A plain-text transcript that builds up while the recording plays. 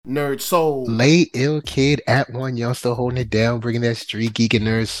Nerd Soul. Late ill kid at one, y'all still holding it down, bringing that street geek and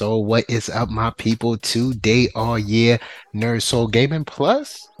nerd soul. What is up, my people? Today, all year, Nerd Soul Gaming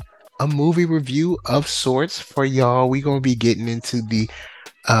Plus, a movie review of sorts for y'all. We gonna be getting into the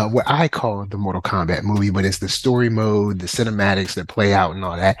what I call the Mortal Kombat movie, but it's the story mode, the cinematics that play out and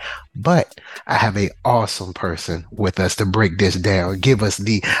all that. But I have a awesome person with us to break this down, give us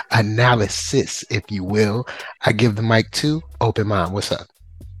the analysis, if you will. I give the mic to Open Mind. What's up?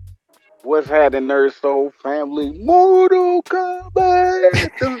 What's happening, Nerd Soul family? Mortal Kombat.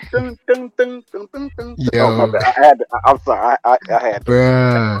 Dun, dun, dun, dun, dun, dun, dun. Oh my Yo, bad. I had to. I'm sorry. I had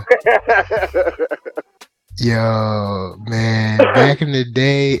bruh. to. Yo, man, back in the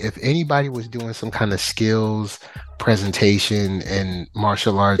day, if anybody was doing some kind of skills presentation and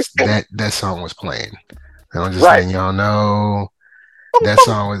martial arts, that song was playing. And I'm just Right. letting y'all know that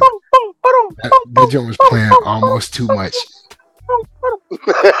song was that joint was playing almost too much.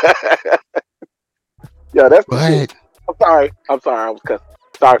 Yeah, that's the shit. But I'm sorry. I was cussing.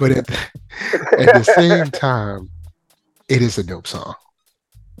 Sorry for but at, at the same time, it is a dope song.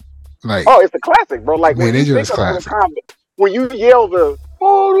 Like, Oh, it's a classic, bro. Like man, when it you just think is of Mortal classic. Kombat, when you yell the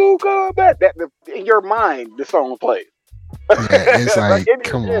Mortal Kombat, in your mind the song plays. Yeah, it's Like like, in your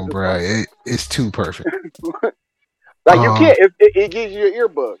come head on, the bro. song plays. It's too perfect. Like you Um, can't. It gives you an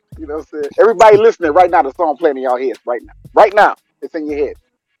earbud. You know what I'm saying? Everybody listening right now, the song playing in your heads right now. Right now, it's in your head.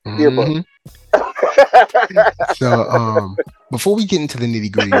 Earbud. mhm. So, before we get into the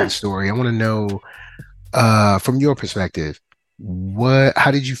nitty-gritty of the story, I want to know, from your perspective,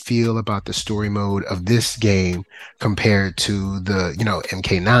 how did you feel about the story mode of this game compared to the,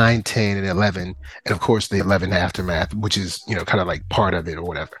 MK9, 10, and 11, and of course the 11 aftermath, which is, kind of like part of it or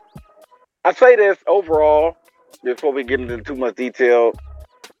whatever. I say this overall before we get into too much detail.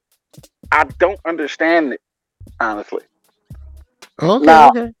 I don't understand it honestly. Okay, Now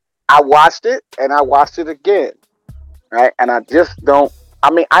okay. I watched it and I watched it again, right? And I just don't.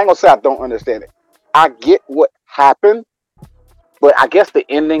 I mean, I ain't gonna say I don't understand it. I get what happened, but I guess the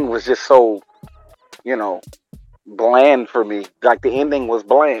ending was just so, you know, bland for me. Like the ending was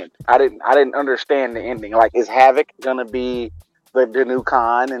bland. I didn't understand the ending. Like, is Havoc gonna be the new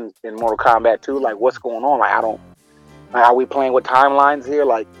Khan in Mortal Kombat 2? Like, what's going on? Like, I don't. Like, are we playing with timelines here?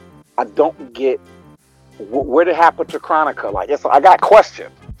 Like, I don't get where did it happen to Chronica. Like, I got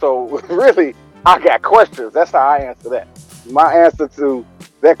questions. So really, I got questions. That's how I answer that. My answer to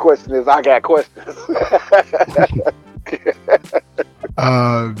that question is I got questions.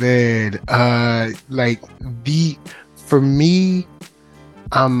 Man, like the for me,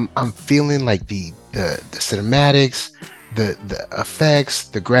 I'm feeling like the cinematics, the effects,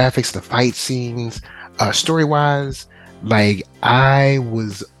 the graphics, the fight scenes, story wise, like I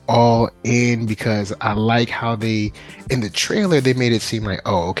was all in because I like how they in the trailer they made it seem like,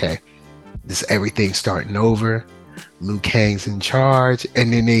 oh, okay, this everything starting over. Liu Kang's in charge,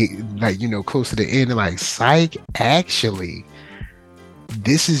 and then they like close to the end, they're like, psych, actually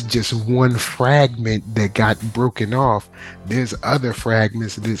this is just one fragment that got broken off. There's other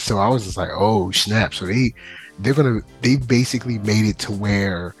fragments of this. So I was just like, oh snap. So they basically made it to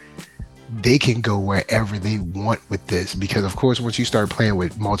where they can go wherever they want with this. Because of course, once you start playing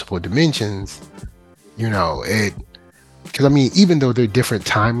with multiple dimensions, it because I mean, even though they're different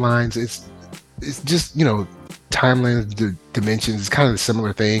timelines, it's just, timelines, the dimensions, it's kind of a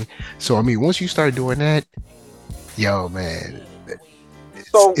similar thing. So I mean, once you start doing that, yo man,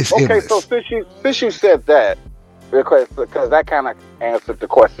 So it's okay, so endless. since you said that, because that kind of answered the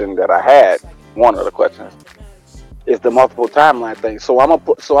question that I had. One of the questions is the multiple timeline thing. So I'm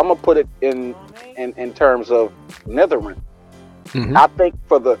gonna put it in terms of Netherlands. Hmm. I think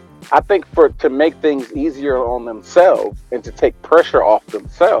for to make things easier on themselves and to take pressure off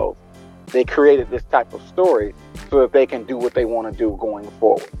themselves, they created this type of story so that they can do what they want to do going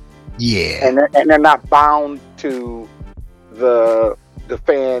forward, Yeah. and they're not bound to the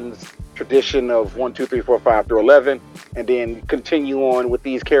fans' tradition of 1, 2, 3, 4, 5 through 11, and then continue on with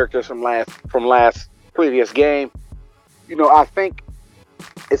these characters from last previous game. I think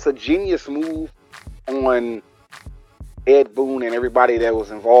it's a genius move on Ed Boon and everybody that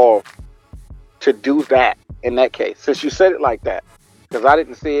was involved to do that in that case. Since you said it like that, because I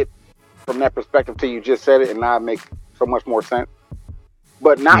didn't see it from that perspective till you just said it, and now it makes so much more sense.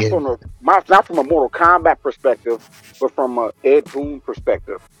 But not Yeah. from a Mortal Kombat perspective, but from a Ed Boon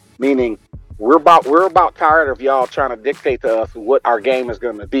perspective. Meaning, we're about tired of y'all trying to dictate to us what our game is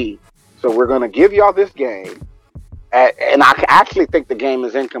going to be. So we're going to give y'all this game, and I actually think the game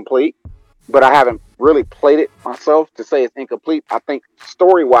is incomplete. But I haven't really played it myself to say it's incomplete. I think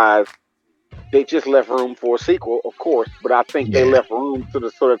story wise, They just left room for a sequel, of course, but I think they Yeah. left room so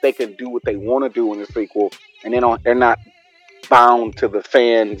that they can do what they want to do in the sequel, and they're not bound to the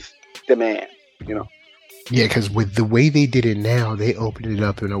fans' demand. You know. Yeah, because with the way they did it now, they opened it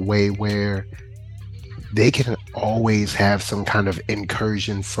up in a way where they can always have some kind of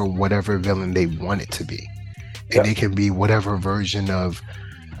incursion from whatever villain they want it to be. And Yep. it can be whatever version of,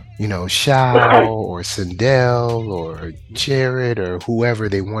 Shao or Sindel or Jared or whoever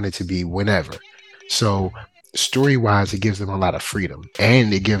they want it to be whenever. So story wise, it gives them a lot of freedom.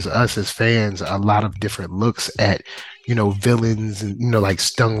 And it gives us as fans a lot of different looks at, villains and, like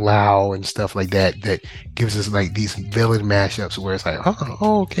Stung Lao and stuff like that, that gives us like these villain mashups where it's like,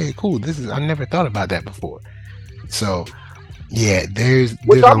 oh, okay, cool. I never thought about that before. So yeah, there's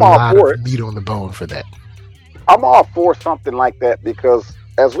Which there's a I'm all lot for of it. meat on the bone for that. I'm all for something like that because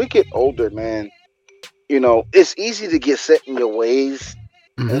as we get older, man, it's easy to get set in your ways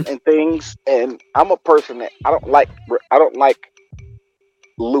Hmm. and things. And I'm a person that I don't like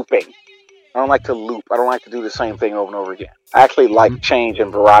looping. I don't like to loop. I don't like to do the same thing over and over again. I actually like Hmm. change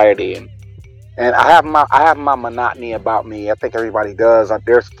and variety, and I have my monotony about me. I think everybody does.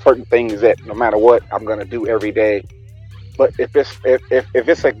 There's certain things that no matter what I'm gonna do every day. But if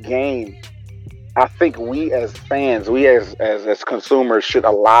it's a game, I think we as fans, we as consumers should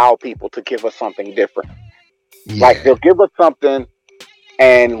allow people to give us something different. Like Yeah. they'll give us something,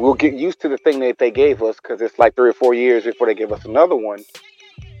 and we'll get used to the thing that they gave us because it's like 3 or 4 years before they give us another one.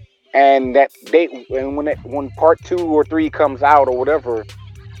 And when part 2 or 3 comes out or whatever,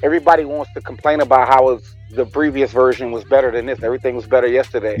 everybody wants to complain about how the previous version was better than this. Everything was better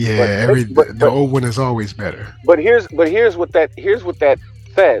yesterday. Yeah, the old one is always better. Here's what that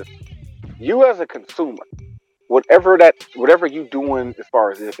says. You as a consumer, whatever you doing as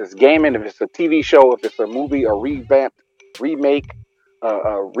far as if it's gaming, if it's a TV show, if it's a movie, a revamped remake, a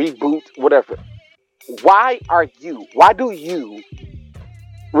reboot, whatever. Why do you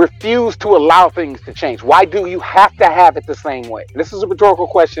refuse to allow things to change? Why do you have to have it the same way? This is a rhetorical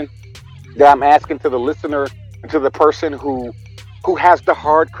question that I'm asking to the listener and to the person who has the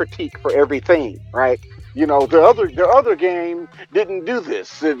hard critique for everything, right? The other game didn't do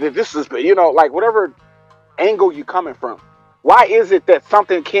this. This is like whatever angle you coming from. Why is it that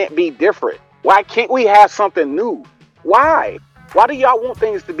something can't be different? Why can't we have something new? Why? Why do y'all want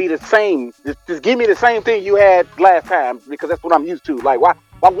things to be the same? Just give me the same thing you had last time because that's what I'm used to. Like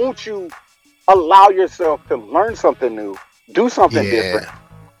why won't you allow yourself to learn something new, do something different? Yeah.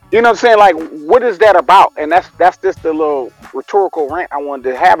 You know what I'm saying? Like, what is that about? And that's just the little rhetorical rant I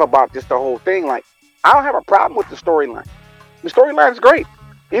wanted to have about just the whole thing. Like, I don't have a problem with the storyline. The storyline is great,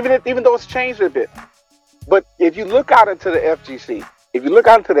 even though it's changed a bit. But if you look out into the FGC, if you look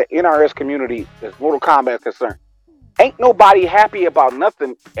out into the NRS community as Mortal Kombat is concerned, ain't nobody happy about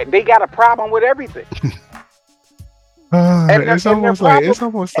nothing. They got a problem with everything, It's and their almost like problem.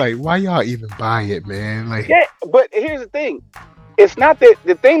 why y'all even buy it, man? Like, Yeah, but here's the thing: it's not that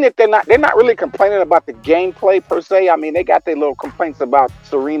the thing that they're not really complaining about the gameplay per se. I mean, they got their little complaints about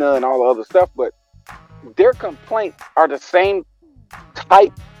Serena and all the other stuff, but their complaints are the same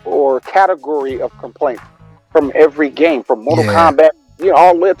type or category of complaints from every game, from Mortal yeah, Kombat,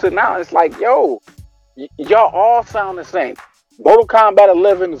 all the way to now. It's like, yo, y'all all sound the same. Mortal Kombat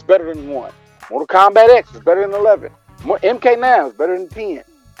 11 is better than 1. Mortal Kombat X is better than 11. MK9 is better than 10.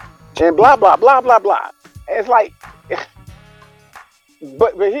 And blah, blah, blah, blah, blah. And it's like,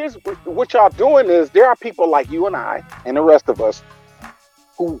 but here's what y'all doing is there are people like you and I and the rest of us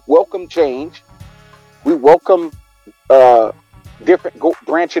who welcome change. We welcome uh,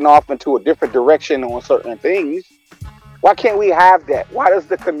 branching off into a different direction on certain things. Why can't we have that? Why does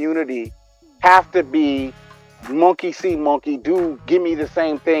the community have to be monkey see monkey do? Give me the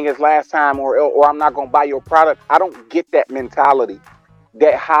same thing as last time, or I'm not gonna buy your product. I don't get that mentality.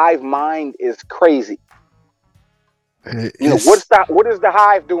 That hive mind is crazy. it's What is the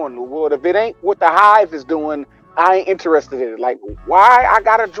hive doing? Well, if it ain't what the hive is doing, I ain't interested in it. Like, why I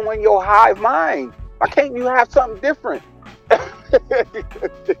gotta join your hive mind? Why can't you have something different?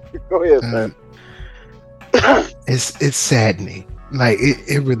 Go ahead, uh, man. it's saddening. Like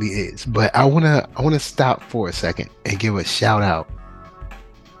it really is. But I wanna stop for a second and give a shout out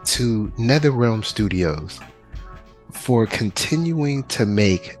to NetherRealm Studios for continuing to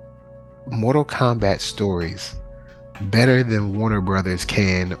make Mortal Kombat stories better than Warner Brothers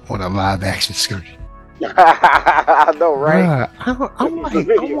can on a live action screen. I know, right? Bruh, This is the I'm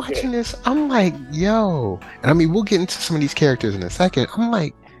video game. watching this. I'm like, yo. And I mean, we'll get into some of these characters in a second. I'm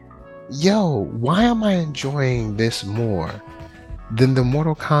like, yo, why am I enjoying this more than the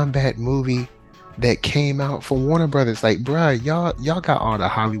Mortal Kombat movie that came out for Warner Brothers. Like, bruh, y'all got all the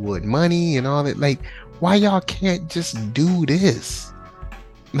Hollywood money and all that. Like, why y'all can't just do this?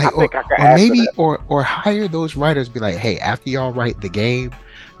 I Like, think I can or answer maybe that. or hire those writers, be like, hey, after y'all write the game,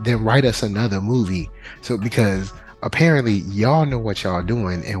 then write us another movie. So because apparently y'all know what y'all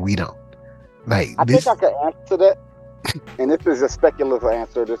doing and we don't. Like I think I this. can answer that. And this is a speculative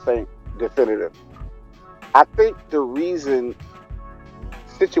answer. This ain't definitive. I think the reason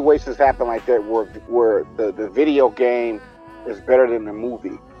situations happen like that, where the video game is better than the movie,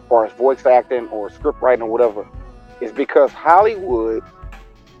 as far as voice acting or script writing or whatever, is because Hollywood,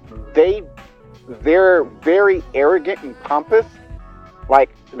 they they're very arrogant and pompous. Like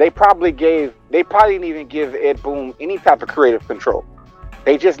they probably didn't even give Ed Boon any type of creative control.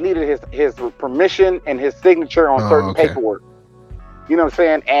 They just needed his permission and his signature on Oh, certain okay. paperwork. You know what I'm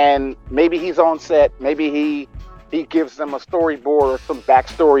saying? And maybe he's on set. Maybe he gives them a storyboard or some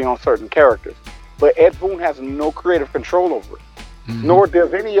backstory on certain characters. But Ed Boon has no creative control over it. Hmm. Nor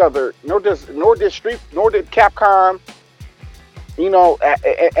does any other. Nor did Capcom. You know,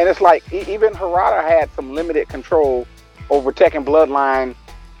 and it's like even Harada had some limited control over Tekken Bloodline,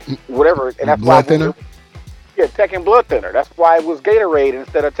 whatever, and that's why Blood thinner. yeah, Tekken Blood Thinner. That's why it was Gatorade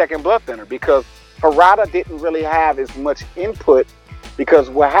instead of Tekken Blood Thinner, because Harada didn't really have as much input. Because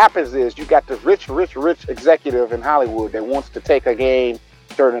what happens is you got the rich executive in Hollywood that wants to take a game,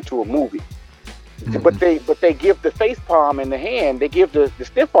 turn it into a movie. Hmm. But they give the face palm and the hand, they give the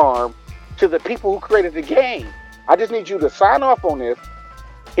stiff arm to the people who created the game. I just need you to sign off on this.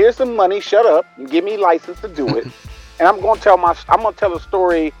 Here's some money. Shut up and give me license to do it. And I'm gonna tell a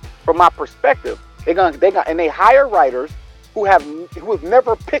story from my perspective. And they hire writers who have who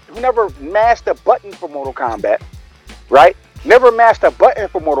never mashed a button for Mortal Kombat, right? Never mashed a button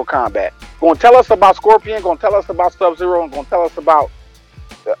for Mortal Kombat. Gonna tell us about Scorpion. Gonna tell us about Sub-Zero, and gonna tell us about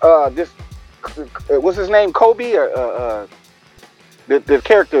this. What's his name? Kobe or the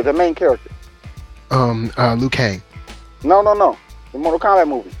character, the main character. Liu Kang. No. The Mortal Kombat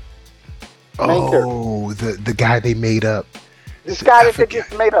movie. Main character. Oh, the guy they made up. This guy I that they forget.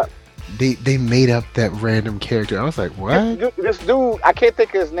 just made up. They made up that random character. I was like, what? This dude, I can't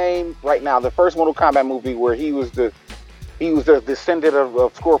think of his name right now. The first Mortal Kombat movie where he was the descendant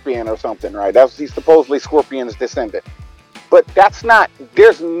of Scorpion or something, right? He's supposedly Scorpion's descendant. But that's not.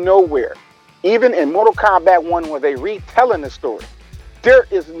 There's nowhere, even in Mortal Kombat 1, where they retelling the story. There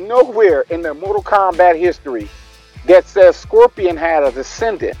is nowhere in the Mortal Kombat history that says Scorpion had a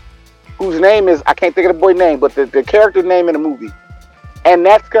descendant whose name is, I can't think of the boy's name, but the character name in the movie. And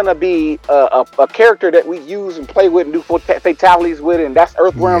that's going to be a character that we use and play with and do fatalities with, and that's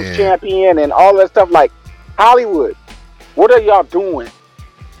Earthrealm's Yeah. champion and all that stuff. Like, Hollywood, what are y'all doing?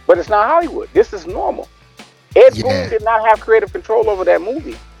 But it's not Hollywood. This is normal. Ed Boon Yeah. did not have creative control over that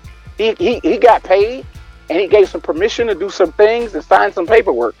movie. He got paid, and he gave some permission to do some things and sign some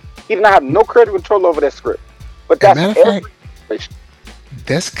paperwork. He did not have no creative control over that script. But As a that's matter of every fact, situation.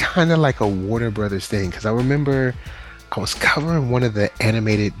 that's kind of like a Warner Brothers thing because I remember I was covering one of the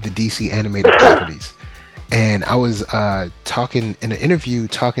DC animated properties, and I was talking in an interview,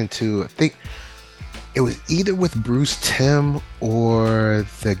 talking to, I think it was either with Bruce Timm or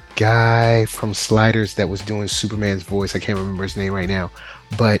the guy from Sliders that was doing Superman's voice. I can't remember his name right now,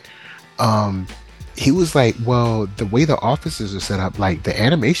 but um, he was like, "Well, the way the offices are set up, like the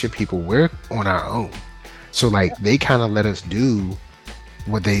animation people, we're on our own, so like they kind of let us do."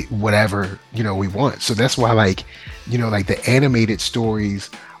 Whatever we want, so that's why like like the animated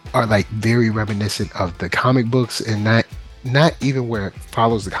stories are like very reminiscent of the comic books, and not even where it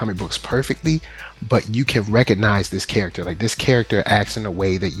follows the comic books perfectly, but you can recognize this character, like this character acts in a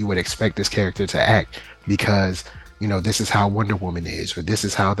way that you would expect this character to act because this is how Wonder Woman is, or this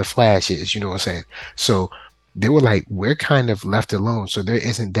is how the Flash is, you know what I'm saying? So they were like, we're kind of left alone, so there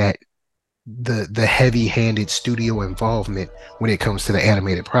isn't that the heavy-handed studio involvement when it comes to the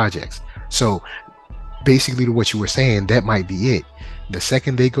animated projects. So basically to what you were saying, that might be it. The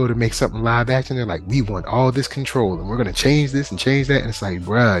second they go to make something live action, they're like, we want all this control and we're going to change this and change that, and it's like,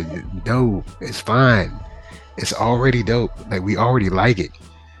 bruh, no, it's fine, it's already dope, like we already like it.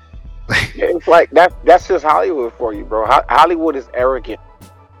 It's like that's just Hollywood for you, bro. Hollywood is arrogant,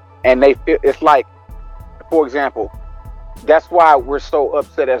 and they feel it's like, for example, that's why we're so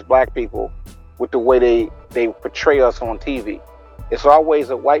upset as black people with the way they portray us on TV. It's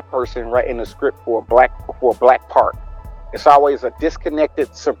always a white person writing a script for a black part. It's always a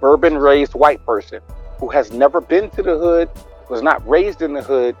disconnected, suburban raised white person who has never been to the hood, was not raised in the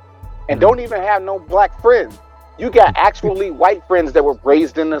hood, and don't even have no black friends. You got actually white friends that were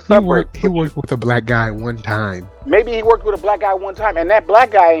raised in the suburbs, He but you worked with a black guy one time. maybe he worked with a black guy one time, and that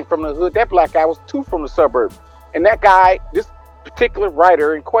black guy ain't from the hood. That black guy was too from the suburbs, and that guy, this particular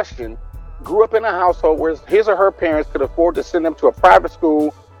writer in question, grew up in a household where his or her parents could afford to send them to a private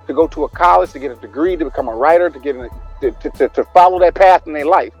school, to go to a college, to get a degree, to become a writer, to get to follow that path in their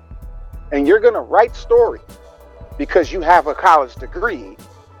life. And you're gonna write stories because you have a college degree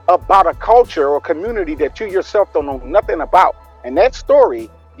about a culture or community that you yourself don't know nothing about. And that story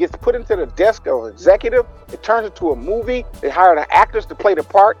gets put into the desk of an executive. It turns into a movie. They hire the actors to play the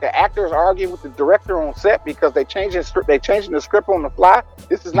part. The actors argue with the director on set because they changing the script on the fly.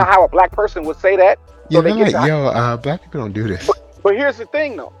 This is not how a black person would say that. Yeah, So they they're get like, to. yo, black people don't do this. But here's the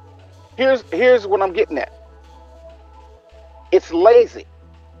thing though. Here's what I'm getting at. It's lazy.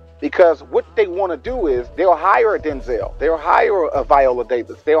 Because what they want to do is they'll hire a Denzel, they'll hire a Viola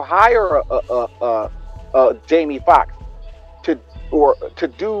Davis, they'll hire a Jamie Foxx to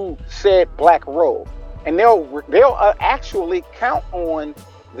do said black role, and they'll actually count on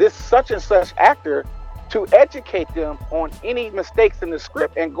this such and such actor to educate them on any mistakes in the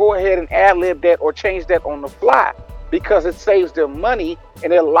script and go ahead and ad lib that or change that on the fly because it saves them money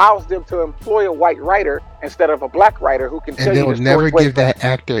and it allows them to employ a white writer instead of a black writer who can And tell you they'll the story never way give better. that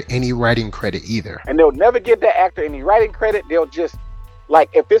actor any writing credit either. And they'll never give that actor any writing credit. They'll just like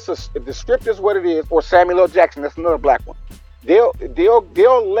if the script is what it is, or Samuel L. Jackson, that's another black one. They'll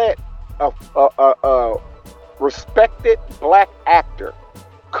let a respected black actor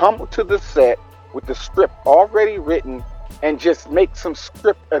come to the set with the script already written and just make some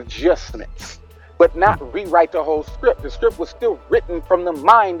script adjustments, but not rewrite the whole script. The script was still written from the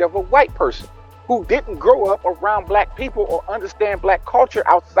mind of a white person who didn't grow up around black people or understand black culture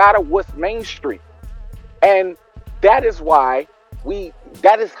outside of what's mainstream. And that is why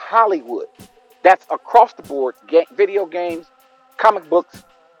that is Hollywood. That's across the board. Video games, comic books,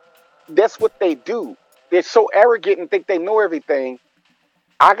 that's what they do. They're so arrogant and think they know everything.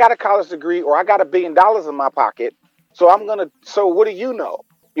 I got a college degree or I got $1 billion in my pocket. So what do you know?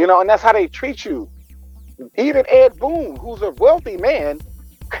 And that's how they treat you. Even Ed Boon, who's a wealthy man,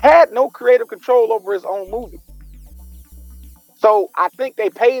 had no creative control over his own movie. So I think they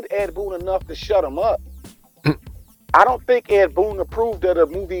paid Ed Boon enough to shut him up. I don't think Ed Boon approved of the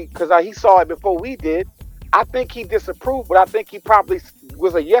movie because he saw it before we did. I think he disapproved, but I think he probably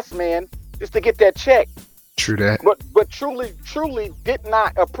was a yes man just to get that check. True that. But truly did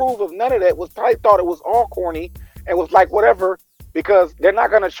not approve of none of that. Was probably thought it was all corny and was like whatever, because they're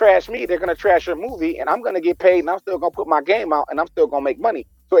not gonna trash me. They're gonna trash your movie, and I'm gonna get paid, and I'm still gonna put my game out, and I'm still gonna make money.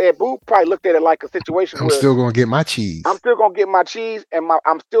 So Ed Boon probably looked at it like a situation I'm where still gonna get my cheese. I'm still gonna get my cheese, and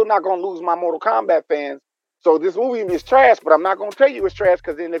I'm still not gonna lose my Mortal Kombat fans. So this movie is trash, but I'm not gonna tell you it's trash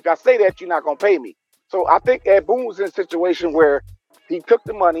because then if I say that, you're not gonna pay me. So I think Ed Boon was in a situation where he took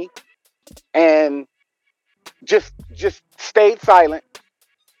the money and just stayed silent,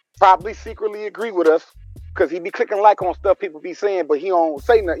 probably secretly agree with us because he be clicking like on stuff people be saying, but he don't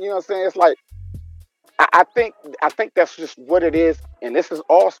say nothing. You know what I'm saying? It's like I think that's just what it is, and this is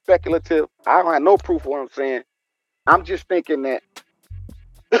all speculative. I don't have no proof of what I'm saying. I'm just thinking that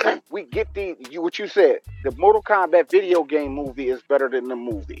we get what you said. The Mortal Kombat video game movie is better than the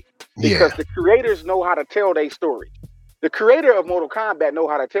movie because the creators know how to tell their story. The creator of Mortal Kombat know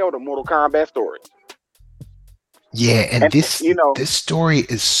how to tell the Mortal Kombat story. Yeah, and this story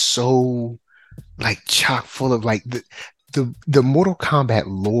is so like chock full of like the Mortal Kombat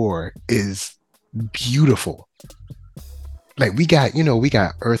lore is beautiful. Like we got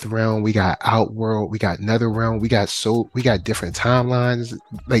Earth Realm, we got Outworld, we got Nether Realm, we got different timelines.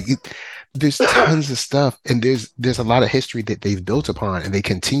 Like there's tons of stuff, and there's a lot of history that they've built upon, and they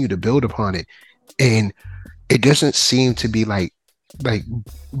continue to build upon it, and it doesn't seem to be like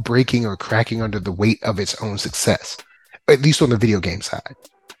breaking or cracking under the weight of its own success, at least on the video game side.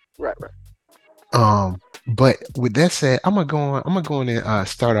 Right. But with that said, I'm gonna go on and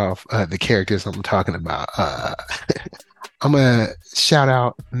start off the characters I'm talking about. I'm gonna shout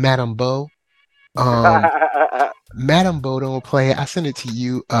out Madame Bo. Madame Bo don't play. I send it to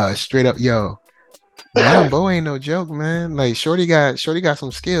you straight up, yo. Madame Bo ain't no joke, man. Like Shorty got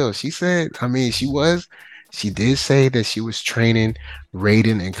some skills. She said, she did say that she was training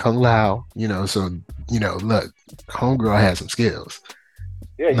Raiden and Kung Lao, so look, homegirl has some skills.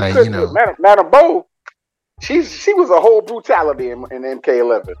 Yeah, you couldn't. Madame Bo, she was a whole brutality in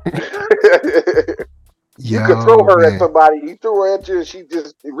MK11. You could throw her at somebody. You threw her at you, and she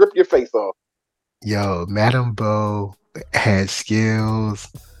just ripped your face off. Yo, Madame Bo had skills.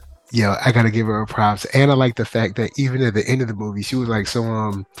 Yo, I gotta give her props, and I like the fact that even at the end of the movie, she was like, "So,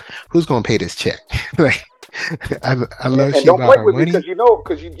 who's gonna pay this check?" Like, I And, love and she don't about play her with me money. because you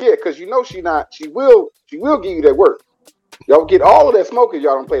know she will give you that work. Y'all get all of that smoke if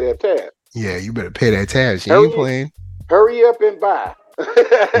y'all don't play that tab. Yeah, you better pay that tab. She ain't Hurry, playing. hurry up and buy.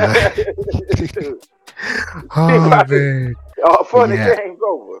 Like, She oh about to, man. But fun and yeah, games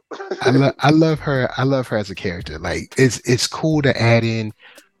over. I love her. I love her as a character. Like it's cool to add in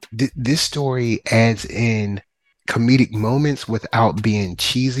this story adds in comedic moments without being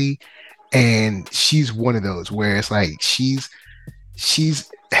cheesy. And she's one of those where it's like she's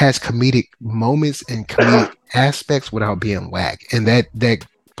has comedic moments and comedic aspects without being whack. And that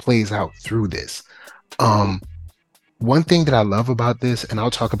plays out through this. Mhm, Um One thing that I love about this, and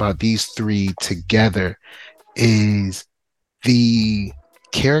I'll talk about these three together, is the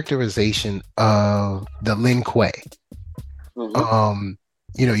characterization of the Lin Kuei. mhm. Um,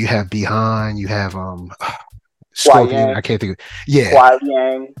 you have Behind, you have Kwai Scorpion, Yang, I can't think of yeah, Kwai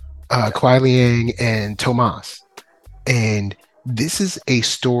Yang. Yeah. Kuai Liang and Tomas. And this is a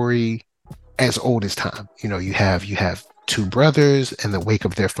story as old as time. You have two brothers in the wake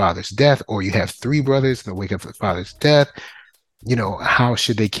of their father's death, or you have three brothers in the wake of their father's death. How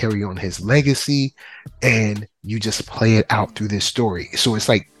should they carry on his legacy? And you just play it out through this story. So it's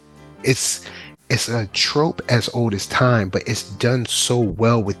like it's it's a trope as old as time, but it's done so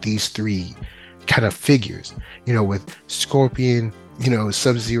well with these three kind of figures. With Scorpion,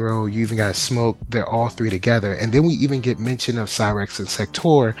 Sub-Zero, you even got Smoke, they're all three together. And then we even get mention of Cyrex and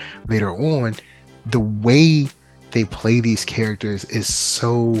Sector later on. The way they play these characters is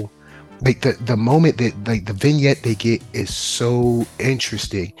so like the moment that like the vignette they get is so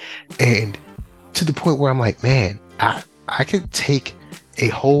interesting. And to the point where I'm like, man, I could take a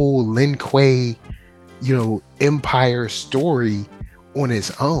whole Lin Kuei, empire story on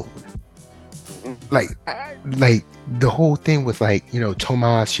its own. Mhm, Like the whole thing with like,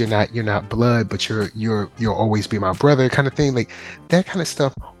 Tomas, you're not blood, but you'll always be my brother kind of thing. Like that kind of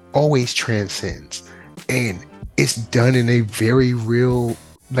stuff always transcends. And it's done in a very real,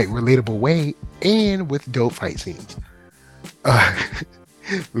 like relatable way and with dope fight scenes. Uh,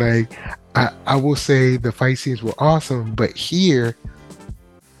 like I will say the fight scenes were awesome, but here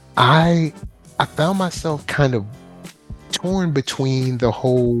I I found myself kind of torn between the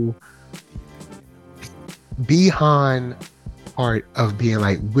whole Bihan part of being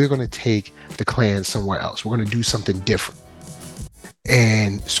like, we're gonna take the clan somewhere else. We're gonna do something different.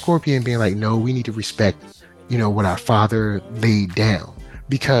 And Scorpion being like, no, we need to respect, what our father laid down.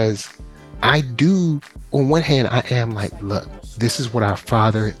 Because I do, on one hand, I am like, look, this is what our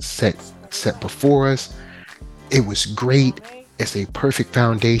father set before us. It was great. It's a perfect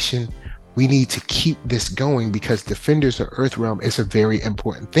foundation. We need to keep this going because Defenders of Earthrealm is a very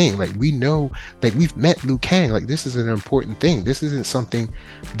important thing. Like we know, like we've met Liu Kang. Like this is an important thing. This isn't something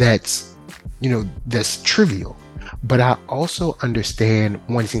that's trivial. But I also understand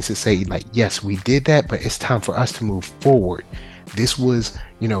wanting to say, like, yes, we did that, but it's time for us to move forward. This was,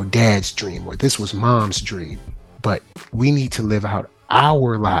 dad's dream, or this was mom's dream. But we need to live out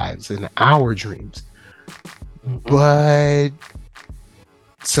our lives and our dreams. mhm. But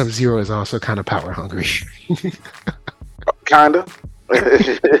Sub-Zero is also kind of power hungry. Kinda.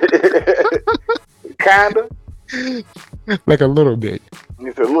 Kinda. Like a little bit.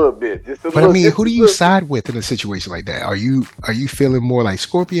 Just a little bit. Just a But I little. mean, Just who a do you little. side with in a situation like that? Are you feeling more like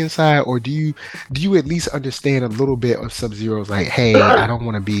Scorpion side, or do you at least understand a little bit of Sub-Zero's like, hey, I don't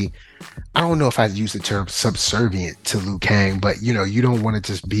know if I'd use the term subservient to Liu Kang, but you don't want to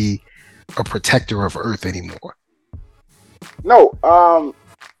just be a protector of Earth anymore. No.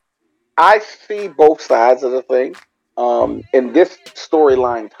 I see both sides of the thing. In this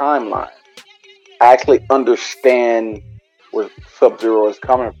storyline timeline, I actually understand where Sub Zero is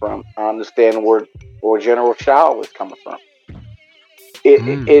coming from. I understand where General Shao is coming from.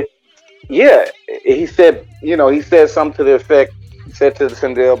 Mm, It yeah. He said something to the effect. He said to the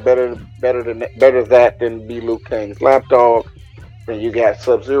Sindel, better that than be Liu Kang's lapdog. Then you got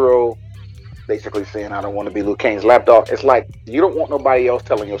Sub Zero basically saying, I don't want to be Liu Kang's lapdog. It's like you don't want nobody else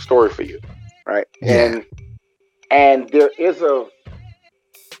telling your story for you, right? yeah. And there is a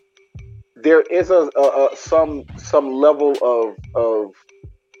some level of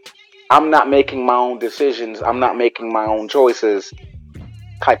I'm not making my own decisions. I'm not making my own choices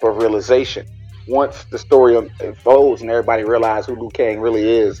type of realization. Once the story unfolds and everybody realizes who Liu Kang really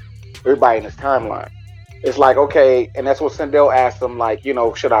is, everybody in his timeline, it's like okay, and that's what Sindel asked him, like,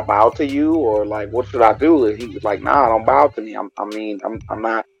 should I bow to you or like what should I do? And he was like, nah, don't bow to me. I'm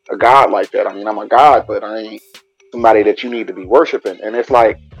not a god like that. I mean, I'm a god, but I ain't somebody that you need to be worshiping. And it's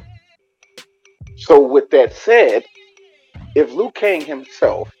like, so with that said, if Liu Kang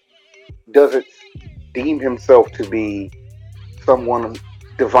himself doesn't deem himself to be someone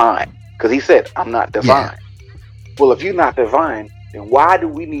divine. Because he said, I'm not Yeah, divine. Well, if you're not divine, then why do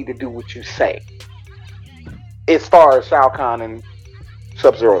we need to do what you say? As far as Shao Kahn and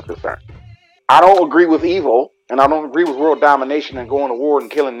Sub Zero is concerned. I don't agree with evil, and I don't agree with world domination and going to war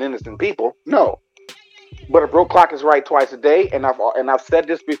and killing innocent people. No. But a broke clock is right twice a day, and I've said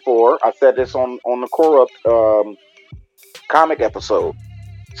this before. I said this on the Corrupt comic episode.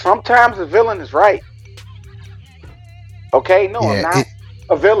 Sometimes the villain is right. Okay, no, I'm yeah. not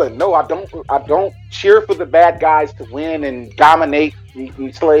a villain. No, I don't. I don't cheer for the bad guys to win and dominate, and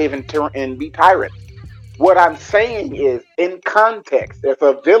enslave, and be tyrants. What I'm saying is, in context, if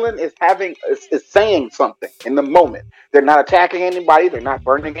a villain is saying something in the moment, they're not attacking anybody, they're not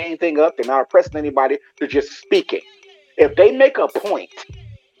burning anything up, they're not oppressing anybody, they're just speaking. If they make a point,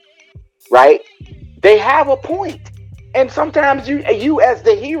 right? They have a point, and sometimes you as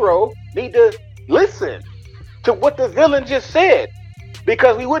the hero need to listen to what the villain just said,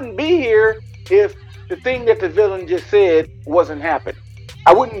 because we wouldn't be here if the thing that the villain just said wasn't happening.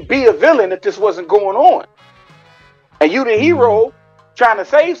 I wouldn't be a villain if this wasn't going on. And you the Mm, hero trying to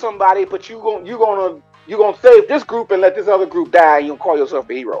save somebody, but you gonna save this group and let this other group die, and you call yourself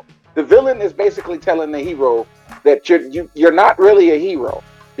a hero. The villain is basically telling the hero that you're not really a hero,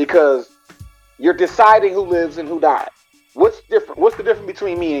 because you're deciding who lives and who dies. What's different? What's the difference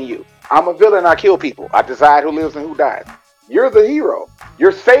between me and you? I'm a villain. I kill people. I decide who lives and who dies. You're the hero.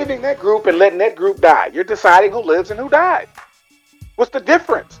 You're saving that group and letting that group die. You're deciding who lives and who dies. What's the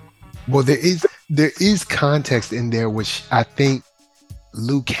difference? well, there is context in there, which I think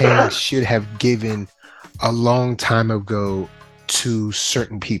Liu Kang should have given a long time ago to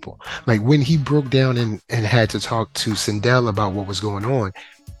certain people. Like when he broke down and had to talk to Sindel about what was going on,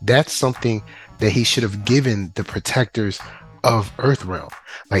 that's something that he should have given the protectors of Earthrealm.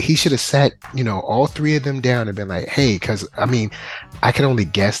 Like he should have sat, all three of them down and been like, hey, because I mean, I can only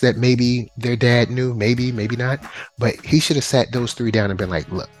guess that maybe their dad knew, maybe not. But he should have sat those three down and been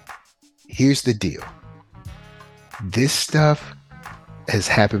like, look, here's the deal. This stuff has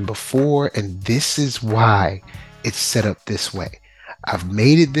happened before, and this is why it's set up this way. I've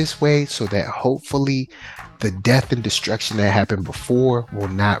made it this way so that hopefully the death and destruction that happened before will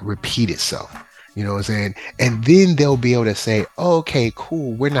not repeat itself. You know what I'm saying? And then they'll be able to say, oh, okay,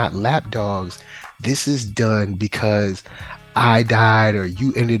 cool, we're not lapdogs. This is done because I died or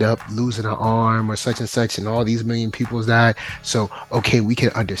you ended up losing an arm or such and such, and all these million people died. So, okay, we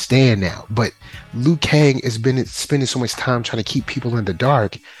can understand now. But Liu Kang has been spending so much time trying to keep people in the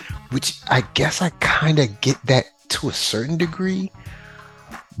dark, which I guess I kind of get that to a certain degree,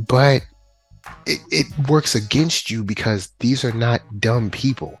 but it works against you because these are not dumb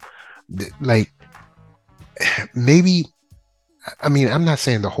people. Like, maybe, I mean, I'm not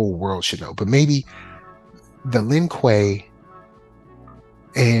saying the whole world should know, but maybe the Lin Kuei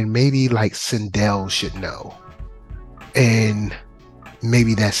and maybe like Sindel should know. And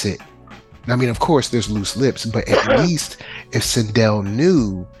maybe that's it. I mean, of course, there's loose lips, but at least if Sindel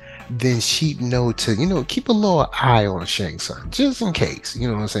knew, then she'd know to, keep a little eye on Shang Tsung, just in case, you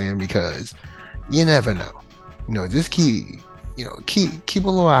know what I'm saying? Because you never know. Just keep a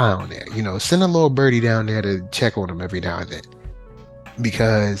little eye on there. Send a little birdie down there to check on him every now and then.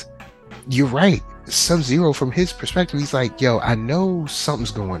 Because you're right. Sub-Zero, from his perspective, he's like, yo, I know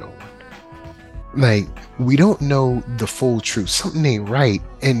something's going on. Like, we don't know the full truth. Something ain't right.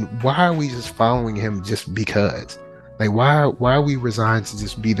 And why are we just following him just because? Like, why are we resigned to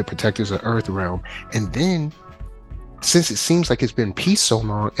just be the protectors of Earthrealm? And then, since it seems like it's been peace so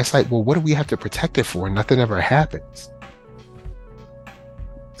long, it's like, well, what do we have to protect it for? Nothing ever happens.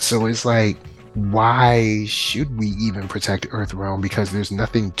 So it's like, why should we even protect Earthrealm? Because there's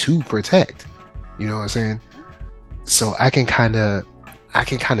nothing to protect. You know what I'm saying? So I can kind of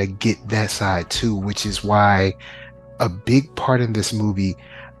get that side too, which is why a big part in this movie,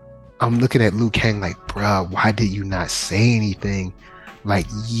 I'm looking at Liu Kang like, bruh, why did you not say anything like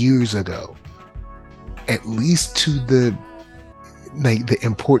years ago? At least to the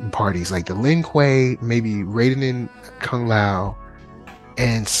important parties, like the Lin Kuei, maybe Raiden and Kung Lao,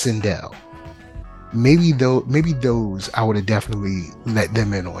 and Sindel. Maybe those I would have definitely let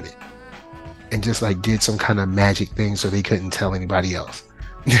them in on it. And just like did some kind of magic thing so they couldn't tell anybody else.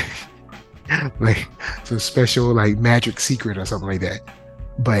 Like some special like magic secret or something like that.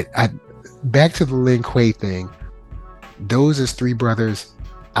 But back to the Lin Kuei thing, those as three brothers,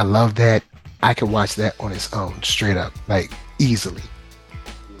 I love that. I could watch that on its own, straight up, like easily.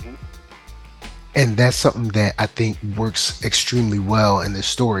 Mhm. And that's something that I think works extremely well in this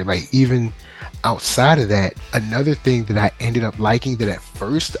story. Like even outside of that, another thing that I ended up liking that at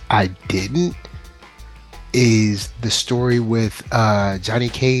first I didn't is the story with Johnny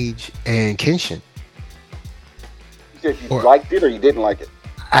Cage and Kenshin. You said you Or liked it or you didn't like it.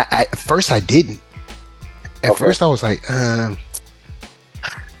 at first I didn't. At Okay. first I was like,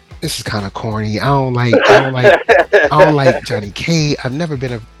 this is kind of corny. I don't like Johnny Cage. I've never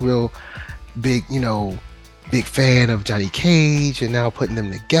been a real big, big fan of Johnny Cage, and now putting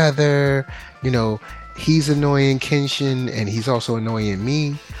them together, you know, he's annoying Kenshin and he's also annoying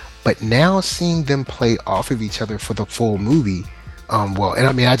me. But now seeing them play off of each other for the full movie, well, and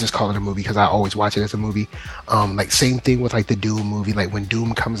I mean, I just call it a movie because I always watch it as a movie. Like same thing with like the Doom movie. Like when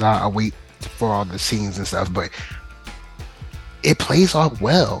Doom comes out, I wait for all the scenes and stuff, but it plays off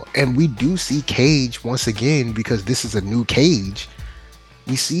well. And we do see Cage once again because this is a new Cage.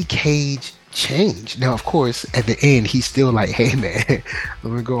 We see Cage change. Now, of course, at the end, he's still like, "Hey, man, I'm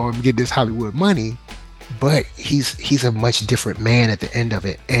gonna go and get this Hollywood money." But he's a much different man at the end of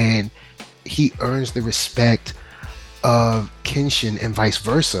it, and he earns the respect of Kenshin and vice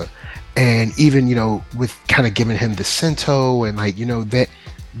versa. And even with kind of giving him the Sento and like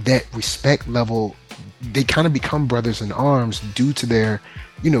that respect level, they kind of become brothers in arms due to their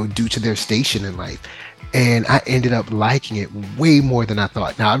station in life. And I ended up liking it way more than I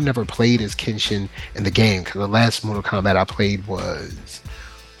thought. Now, I've never played as Kenshin in the game because the last Mortal Kombat I played was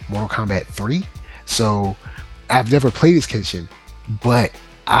Mortal Kombat 3. So I've never played as Kenshin, but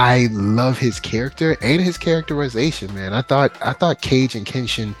I love his character and his characterization, man. I thought Cage and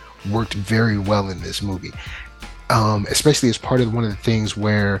Kenshin worked very well in this movie. Especially as part of one of the things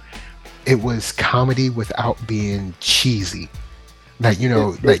where it was comedy without being cheesy. Like,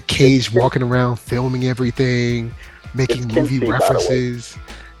 like Cage walking around filming everything, It's making movie kimchi, by the way. references.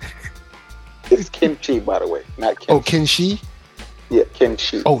 It's kimchi, by the way, not Oh, kimchi. Kenshi? Yeah,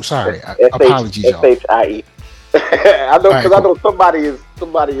 kimchi. Oh, sorry. Apologies, y'all. SHIE. I know All right, because I cool. know somebody is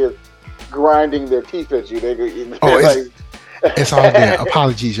grinding their teeth at you. Oh, They're like, it's all good.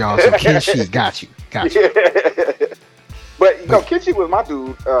 Apologies, y'all. So Kenshi, got you. Got you. yeah. But But Kimchi was my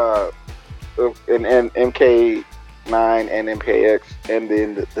dude in MK9 and MKX, and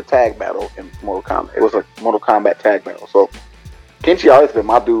then the tag battle in Mortal Kombat. It was a Mortal Kombat tag battle. So Kimchi always been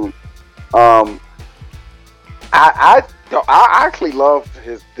my dude. Um, I actually love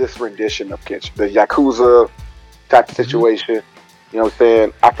this rendition of Kimchi, the Yakuza type of mhm. situation. You know what I'm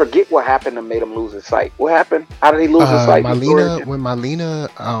saying? I forget what happened that made him lose his sight. What happened? How did he lose his sight in the story Malina, again? when Malina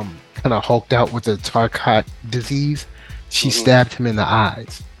kind of hulked out with the Tarkat disease, she Hmm. stabbed him in the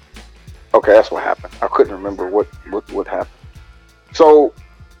eyes. Okay, that's what happened. I couldn't remember what happened. So,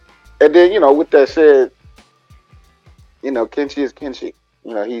 and then with that said, Kenshi is Kenshi.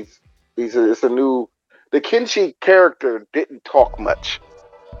 It's a new. The Kenshi character didn't talk much.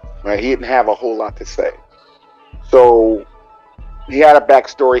 Right, he didn't have a whole lot to say. So he had a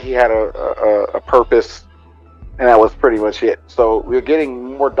backstory. He had a purpose, and that was pretty much it. So we're getting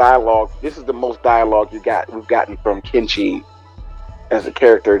more dialogue. This is the most dialogue we've gotten from Kenshi as a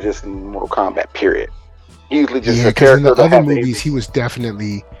character just in Mortal Kombat. Period. Usually just Yeah, a because in character the that other has a. movies, he was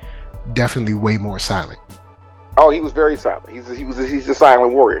definitely way more silent. Oh, he was very silent. He's a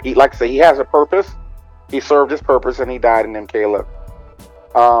silent warrior. He, like I say, he has a purpose. He served his purpose and he died in MK11.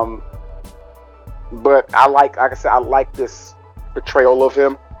 Um, but like I said, I like this portrayal of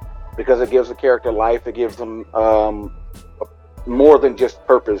him because it gives the character life. It gives him more than just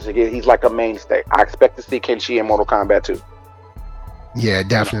purpose. He's like a mainstay. I expect to see Kenshi in Mortal Kombat too. Yeah,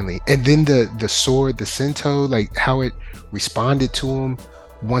 definitely. And then the sword, the Sento, like how it responded to him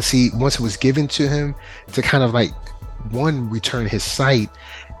once it was given to him to kind of like one return his sight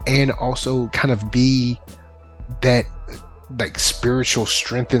and also kind of be that like spiritual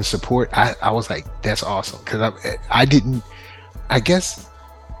strength and support. I was like, that's awesome because I didn't. I guess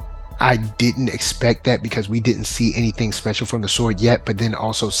I didn't expect that because we didn't see anything special from the sword yet. But then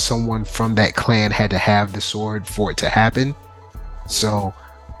also someone from that clan had to have the sword for it to happen. So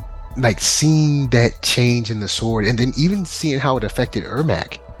like seeing that change in the sword and then even seeing how it affected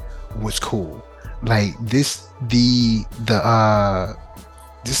Ermac was cool. Like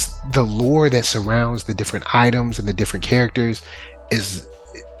the lore that surrounds the different items and the different characters is,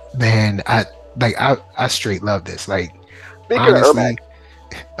 man, I straight love this. Like Speaking of Ermac, honestly,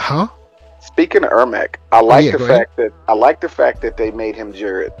 huh? speaking of Ermac, Oh yeah, go ahead. I like the fact that they made him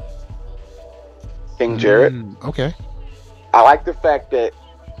Jared, King Jared. Okay. I like the fact that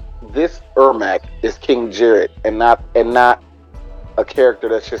this Ermac is King Jared and not a character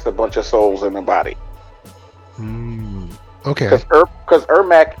that's just a bunch of souls in a body. Mm, okay. Because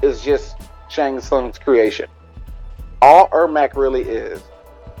Ermac is just Shang Tsung's creation. All Ermac really is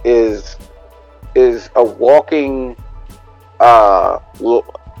is a walking uh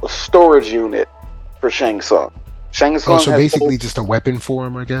storage unit for Shang Tsung. Shang Oh, Tsung so has so basically just a weapon for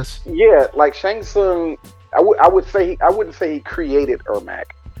him, I guess. yeah, like Shang Tsung. I would say I wouldn't say he created Ermac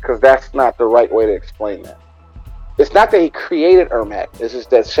because that's not the right way to explain that. It's not that he created Ermac. It's just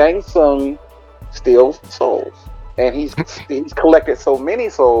that Shang Tsung steals souls, and he's collected so many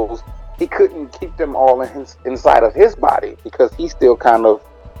souls he couldn't keep them all in his inside of his body because he's still kind of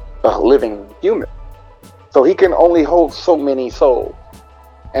a living human. So he can only hold so many souls,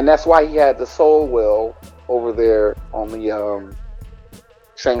 and that's why he had the soul well over there on the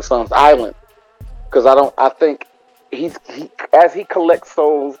Shang Tsung's island. Because I think as he collects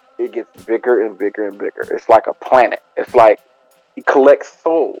souls, it gets bigger and bigger and bigger. It's like a planet. It's like he collects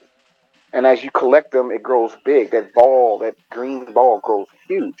souls, and as you collect them, it grows big. That ball, that green ball, grows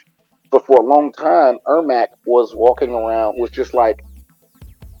huge. So for a long time, Ermac was walking around was just like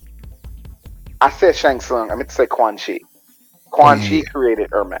I said Shang Tsung. I meant to say Quan Chi. Oh Quan yeah, Chi yeah. created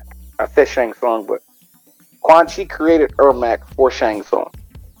Ermac. I said Shang Tsung, but Quan Chi created Ermac for Shang Tsung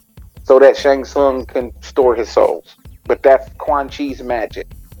so that Shang Tsung can store his souls. But that's Quan Chi's magic,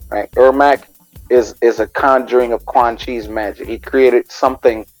 right? Ermac is a conjuring of Quan Chi's magic. He created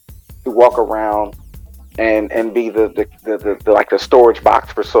something to walk around and be the like the storage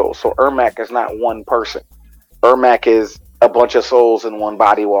box for souls. So Ermac is not one person. Ermac is a bunch of souls in one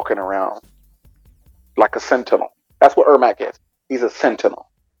body walking around like a sentinel. That's what Ermac is. He's a sentinel,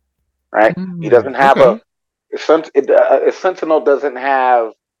 right? He doesn't have Okay. a sentinel doesn't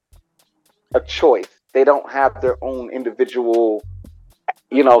have a choice. They don't have their own individual,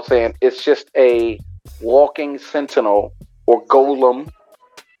 saying it's just a walking sentinel or golem,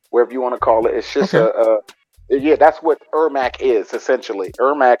 wherever you want to call it. It's just Okay. yeah, that's what Ermac is essentially.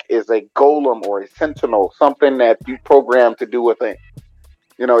 Ermac is a golem or a sentinel, something that you program to do a thing.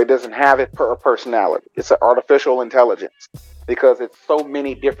 It doesn't have it per personality. It's an artificial intelligence because it's so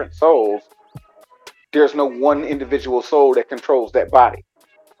many different souls. There's no one individual soul that controls that body.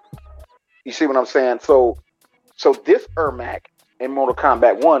 You see what I'm saying? So this Ermac in Mortal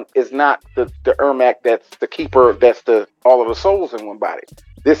Kombat 1 is not the Ermac that's the keeper, that's the all of the souls in one body.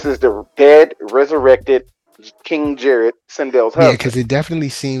 This is the dead, resurrected King Jared, Sindel's Yeah, husband. because it definitely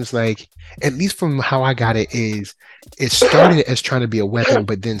seems like, at least from how I got it, is it started as trying to be a weapon,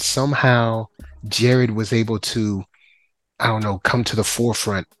 but then somehow Jared was able to, I don't know, come to the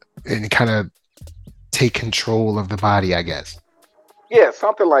forefront and kind of take control of the body, I guess. Yeah,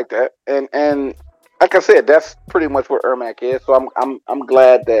 something like that. And like I said, that's pretty much what Ermac is. So I'm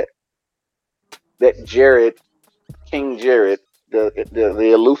glad that Jared, King Jared,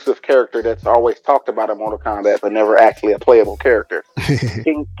 the elusive character that's always talked about in Mortal Kombat, but never actually a playable character.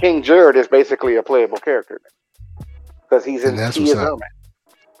 King Jared is basically a playable character because And that's he what's is up.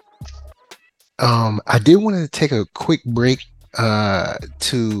 Ermac. I did want to take a quick break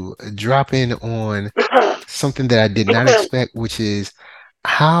to drop in on something that I did not expect, which is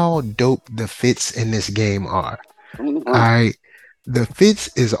how dope the fits in this game are. Mhm. I The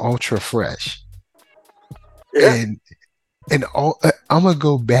fits is ultra fresh. Yeah. And I'm gonna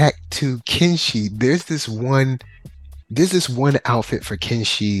go back to Kenshi. There's this one outfit for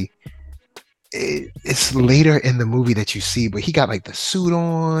Kenshi. It's later in the movie that you see, but he got like the suit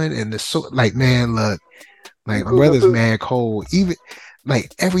on and the suit. Like, man, look, like my brother's mad cold. Even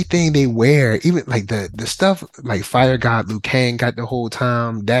like everything they wear, even like the stuff like Fire God Liu Kang got the whole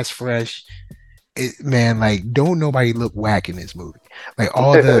time. That's fresh. Man, like don't nobody look whack in this movie. Like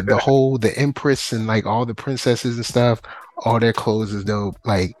all the empress and like all the princesses and stuff, all their clothes is dope.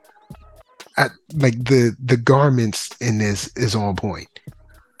 Like the garments in this is on point.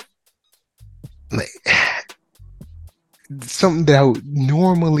 Like something that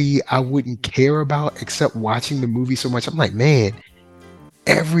normally I wouldn't care about except watching the movie so much. I'm like, man,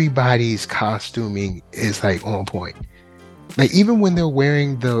 everybody's costuming is like on point. Like even when they're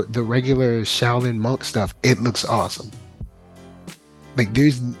wearing the regular Shaolin monk stuff, it looks awesome. Like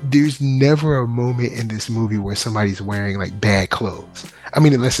there's never a moment in this movie where somebody's wearing like bad clothes. I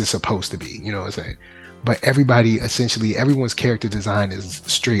mean, unless it's supposed to be, you know what I'm saying? But everybody, essentially, everyone's character design is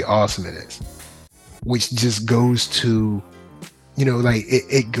straight awesome in this, which just goes to, like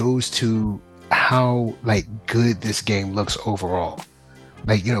it goes to how like good this game looks overall.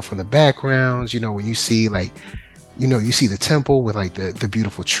 Like, from the backgrounds, when you see like, you see the temple with like the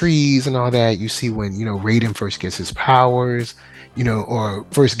beautiful trees and all that. You see when, Raiden first gets his powers, or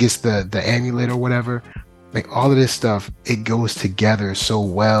first gets the amulet or whatever. Like all of this stuff, it goes together so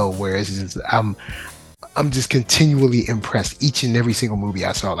well. Whereas I'm just continually impressed each and every single movie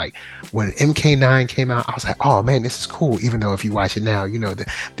I saw. Like when MK9 came out, I was like, oh man, this is cool. Even though if you watch it now, the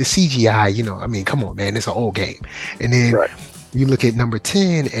CGI, I mean, come on, man, it's an old game. And then Right. You look at number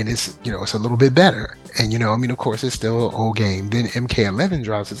 10 and it's, it's a little bit better. And, of course, it's still an old game. Then MK11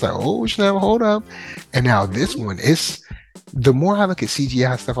 drops. It's like, oh, snap, hold up. And now this Mhm. one, the more I look at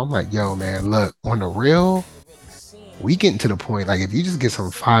CGI stuff, I'm like, yo, man, look, on the real, we getting to the point, like, if you just get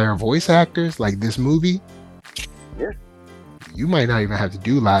some fire voice actors like this movie, Yeah. you might not even have to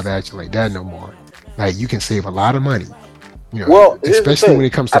do live action like that no more. Like, you can save a lot of money, Well, here's the especially when thing.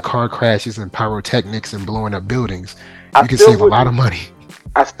 it comes to car crashes and pyrotechnics and blowing up buildings. I You can still save a lot of wouldn't. money.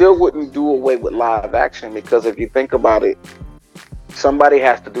 I still wouldn't do away with live action because if you think about it, somebody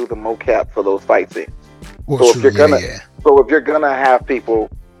has to do the mocap for those fight scenes. Well, So if true, you're yeah, gonna, yeah. so if you're gonna have people,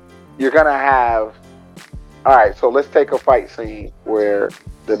 you're gonna have. All right, so let's take a fight scene where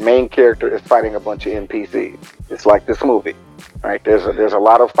the main character is fighting a bunch of NPCs. It's like this movie, right? There's a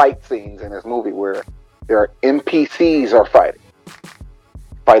lot of fight scenes in this movie where there are NPCs are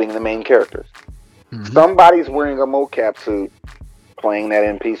fighting the main characters. Hmm. Somebody's wearing a mocap suit playing that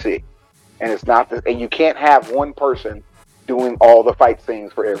NPC, and it's not and you can't have one person doing all the fight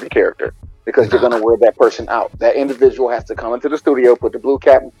scenes for every character because you're going to Nah, wear that person out. That individual has to come into the studio, put the blue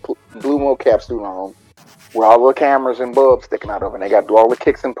mocap suit on, where all the cameras and bulbs sticking out of it. And they got to do all the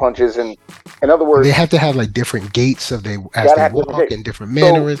kicks and punches, and in other and they words, have to have like different gaits of they as got to they have different walk gates. and different So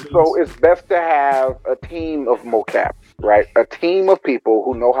mannerisms. it's best to have a team of mocaps, right? A team of people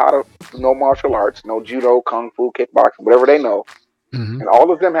who know how to know martial arts, know judo, kung fu, kickboxing, whatever they know, Hmm. and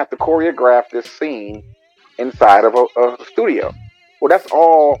all of them have to choreograph this scene inside of a studio. Well, that's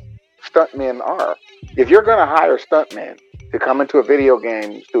all stuntmen are. If you're going to hire stuntmen to come into a video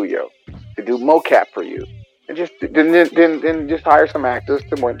game studio to do mocap for you, then just hire some actors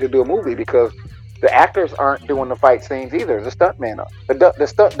to do a movie because the actors aren't doing the fight scenes either. The stuntmen are. The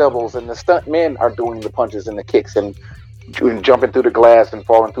stunt doubles and the stuntmen are doing the punches and the kicks and jumping through the glass and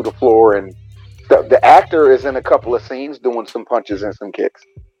falling through the floor and the actor is in a couple of scenes doing some punches and some kicks,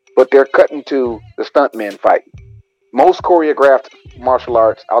 but they're cutting to the stuntmen fighting. Most choreographed martial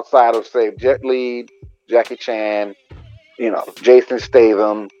arts outside of say Jet Li, Jackie Chan, Jason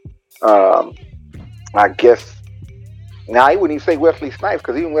Statham, um, I guess now I wouldn't even say Wesley Snipes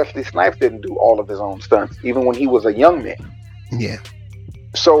because even Wesley Snipes didn't do all of his own stunts, even when he was a young man. Yeah.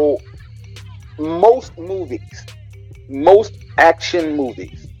 So most movies, most action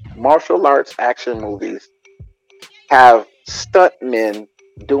movies, martial arts action movies have stuntmen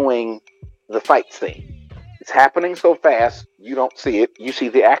doing the fight scene. It's happening so fast you don't see it. You see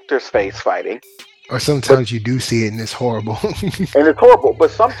the actor's face fighting, Or but sometimes you do see it and it's horrible. and it's horrible.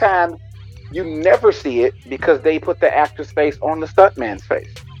 But sometimes you never see it because they put the actor's face on the stuntman's face.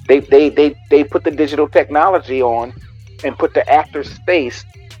 They put the digital technology on and put the actor's face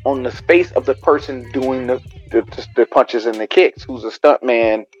on the face of the person doing the punches and the kicks, who's a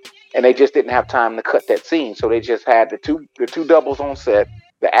stuntman, and they just didn't have time to cut that scene, so they just had the two doubles on set,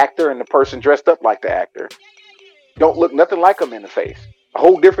 the actor and the person dressed up like the actor, don't look nothing like them in the face, a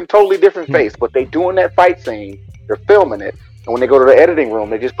whole different, totally different Hmm. face, but they doing that fight scene, they're filming it, and when they go to the editing room,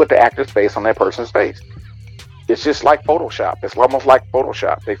 they just put the actor's face on that person's face. It's just like Photoshop. It's almost like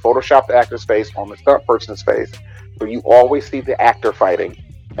Photoshop. They Photoshop the actor's face on the stunt person's face, so you always see the actor fighting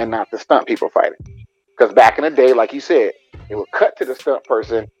and not the stunt people fighting. Because back in the day, like you said, it would cut to the stunt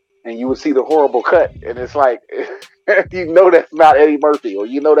person, and you would see the horrible cut, and it's like that's not Eddie Murphy, or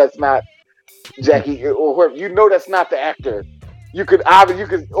that's not Jackie, or whoever. That's not the actor.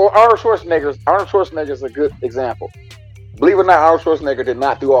 Or Arnold Schwarzenegger. Arnold Schwarzenegger is a good example. Believe it or not, Arnold Schwarzenegger did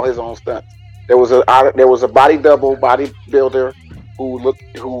not do all his own stunts. There was a body double bodybuilder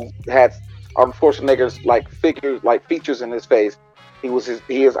who had Arnold Schwarzenegger's like features in his face. He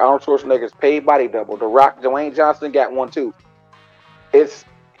is Arnold Schwarzenegger's paid body double. The Rock, Dwayne Johnson got one too. It's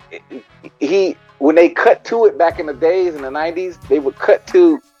he when they cut to it back in the days in the 90s, they would cut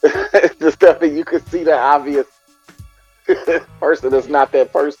to the stuff that you could see the obvious person that's not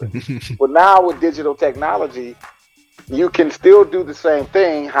that person. But now with digital technology, you can still do the same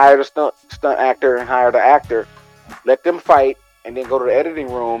thing, hire the stunt actor and hire the actor, let them fight, and then go to the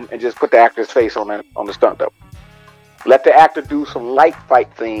editing room and just put the actor's face on the stunt double. Let the actor do some light fight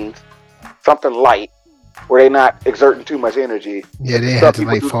scenes, something light, where they're not exerting too much energy. Yeah, Let the they had stunt to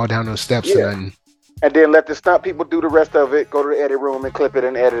people like do fall down those steps and yeah, then and then let the stunt people do the rest of it. Go to the edit room and clip it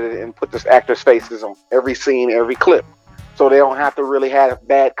and edit it and put the actors' faces on every scene, every clip, so they don't have to really have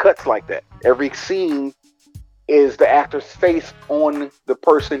bad cuts like that. Every scene is the actor's face on the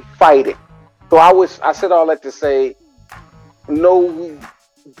person fighting. So I said all that to say no,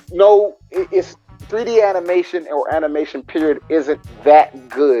 it's 3D animation or animation period isn't that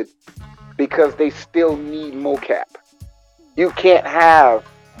good because they still need mocap. You can't have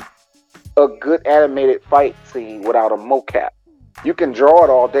a good animated fight scene without a mocap. You can draw it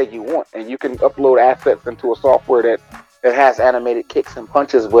all day you want, and you can upload assets into a software that has animated kicks and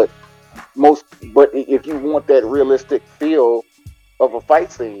punches. Most, but if you want that realistic feel of a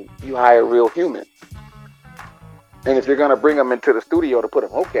fight scene, you hire real humans. And if you're gonna bring them into the studio to put a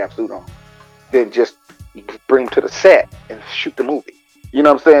mocap suit on, then just bring them to the set and shoot the movie. You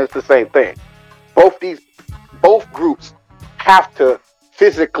know what I'm saying? It's the same thing. Both these, both groups have to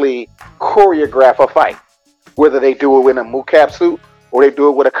physically choreograph a fight, whether they do it in a mocap suit or they do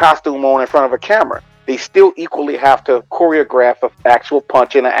it with a costume on in front of a camera. They still equally have to choreograph an actual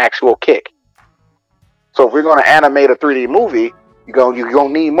punch and an actual kick. So if we're going to animate a 3D movie, you're gonna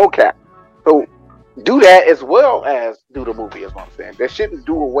need mocap. So do that as well as do the movie. Is what I'm saying. They shouldn't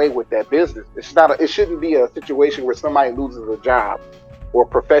do away with that business. It shouldn't be a situation where somebody loses a job or a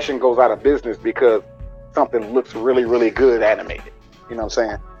profession goes out of business because something looks really, really good animated. You know what I'm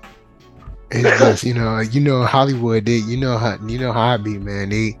saying? It's just, Hollywood. You know how I be, man.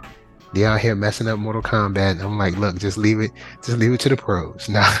 They out here messing up Mortal Kombat. I'm like, look, just leave it to the pros.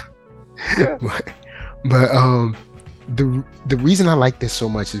 Nah, Yeah. but, but the reason I like this so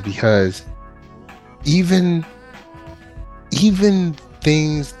much is because even even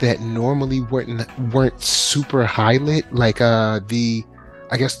things that normally weren't super highlight, like the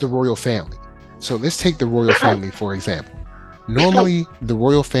I guess the royal family. So let's take the royal family for example. Normally the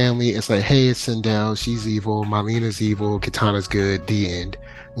royal family is like, hey, it's Sindel, she's evil, Marlena's evil, Katana's good, the end.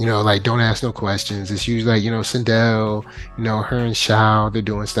 Like don't ask no questions. It's usually like, Sindel, her and Shao, they're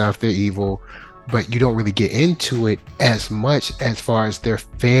doing stuff, they're evil, but you don't really get into it as much as far as their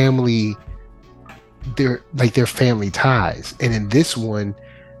family ties. And in this one,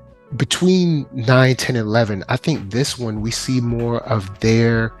 between 9, 10, 11, I think this one we see more of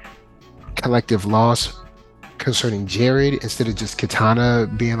their collective loss concerning Jared instead of just Katana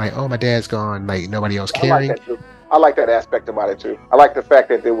being like, oh, my dad's gone, like nobody else I like caring. that too. I like that aspect about it too. I like the fact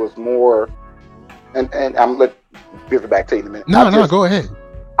that there was more, and I'm let give it back to you in a minute. No, go ahead.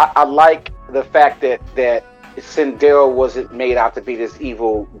 I like the fact that Sindel wasn't made out to be this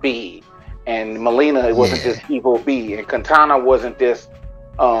evil bee, and Melina wasn't this Yeah, evil bee, and Katana wasn't this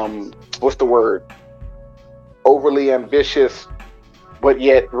what's the word, overly ambitious but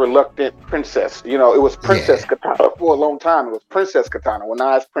yet reluctant princess. It was Princess yeah. Katana for a long time. It was Princess Katana. Well,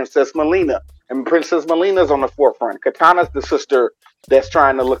 now it's Princess Melina, and Princess Melina's on the forefront. Katana's the sister that's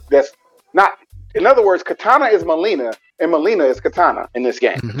trying to look. That's not. In other words, Katana is Melina, and Melina is Katana in this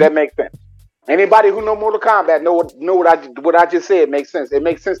game. If Hmm. that makes sense. Anybody who know Mortal Kombat know what I just said makes sense. It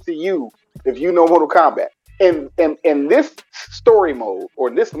makes sense to you if you know Mortal Kombat. In this story mode or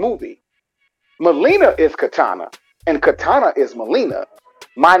in this movie, Melina is Katana and Katana is Melina,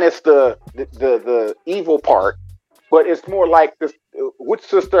 minus the evil part. But it's more like this: which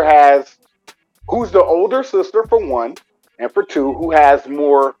sister has who's the older sister for one, and for two, who has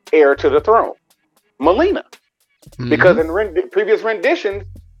more heir to the throne? Melina, because Hmm. in previous renditions,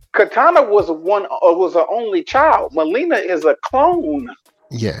 Katana was an only child. Melina is a clone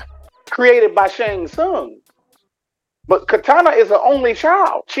Yeah. created by Shang Tsung. But Katana is an only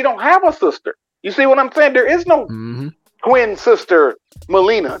child. She don't have a sister. You see what I'm saying? There is no Hmm. twin sister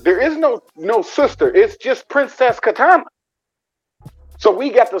Melina. There is no sister. It's just Princess Katana. So we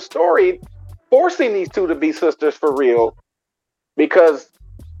got the story forcing these two to be sisters for real because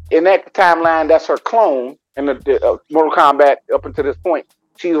in that timeline, that's her clone. In the Mortal Kombat up until this point,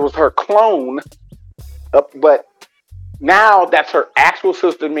 she was her clone. But now that's her actual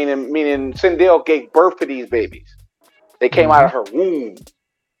sister. Meaning Sindel gave birth to these babies. They came out Hmm. of her womb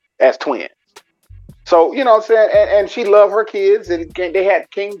as twins. So you know what I'm saying, and she loved her kids, and they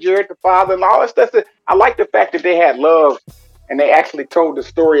had King Jared, the father, and all that stuff. I like the fact that they had love, and they actually told the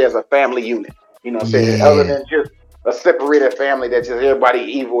story as a family unit. You know what I'm saying, other Yeah. than just a separated family that's just everybody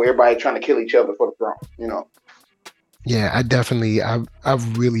evil, everybody trying to kill each other for the throne. Yeah,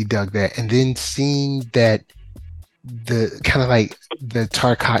 I've really dug that. And then seeing that the kind of like the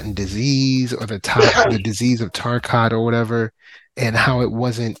Tarkatan disease or the disease of Tarkat or whatever, and how it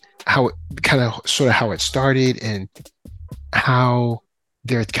wasn't how it kind of sort of how it started and how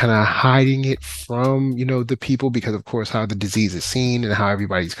they're kind of hiding it from the people because of course how the disease is seen and how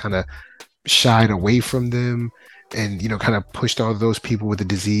everybody's kind of shied away from them and kind of pushed all those people with the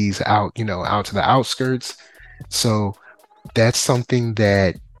disease out out to the outskirts. So that's something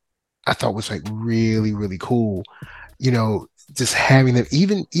that I thought was like really, really cool. Just having them,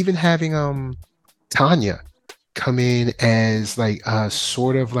 even having Tanya come in as like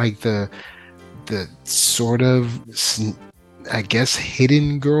sort of like the sort of I guess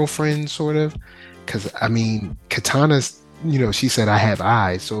hidden girlfriend sort of, because I mean Katana's. she said I have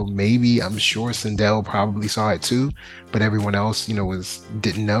eyes, so maybe I'm sure Sindel probably saw it too, but everyone else, was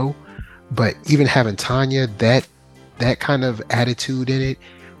didn't know. But even having Tanya, that kind of attitude in it,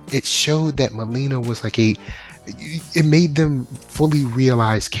 it showed that Melina was like it made them fully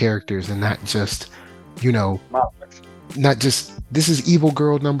realized characters and not just, you know, not just this is evil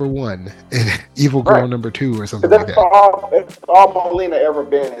girl number one and evil girl Right. number two or something like That's that. all Melina ever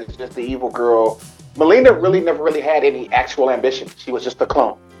been is just the evil girl. Melina really Mhm. never really had any actual ambition. She was just a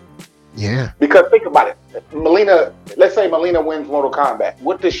clone. Yeah. Because think about it, Melina. Let's say Melina wins Mortal Kombat.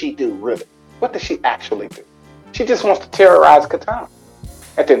 What does she do really? What does she actually do? She just wants to terrorize Katana.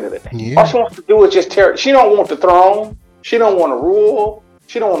 At the end of the day, all Yeah. she wants to do is just terror. She don't want the throne. She don't want to rule.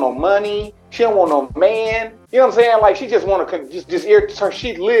 She don't want no money. She don't want no man. You know what I'm saying? Like she just want to just irritate her.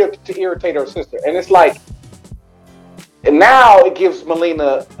 She lived to irritate her sister, and it's like, and now it gives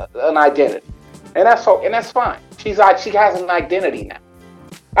Melina an identity, and that's fine. She has an identity now.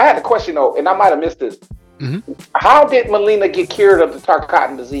 I had a question though, and I might have missed this. Hmm. How did Melina get cured of the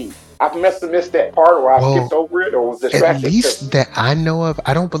Tarkatan disease? I must have missed that part, or I skipped Well, over it, or was at distracted. least that I know of,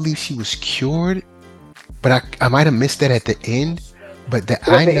 I don't believe she was cured, but I might have missed that at the end. But that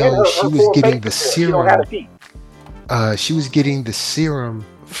But at I the end, know she her was full getting face the is there. She don't have a serum. teeth. She was getting the serum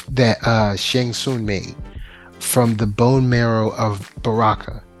that Shang Tsung made from the bone marrow of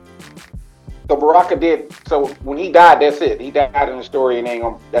Baraka. So Baraka did. So when he died, that's it. He died in the story, and ain't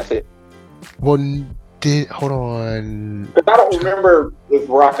gonna. That's it. Well, did hold on. Because I don't remember if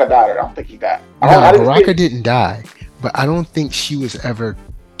Baraka died or I don't think he died. I don't. Nah, I didn't Baraka see. didn't die, but I don't think she was ever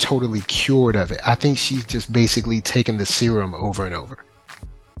totally cured of it. I think she's just basically taken the serum over and over.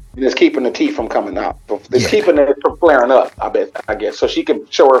 It's keeping the teeth from coming out. It's Yeah, keeping it from flaring up. I bet. I guess so she can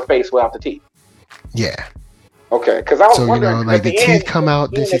show her face without the teeth. yeah. Okay. Because I was So, wondering. Because like at the the teeth end, come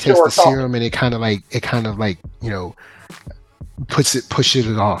out, then she they show takes her the talking. serum and it kind of like, pushes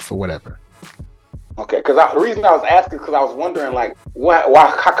it off or whatever. Okay. Because the reason I was asking because I was wondering like why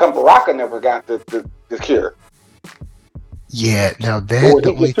how come Baraka never got the cure? Yeah, now Or that was the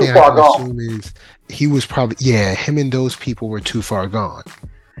he only just too thing I far can gone? assume is he was probably, yeah, him and those people were too far gone.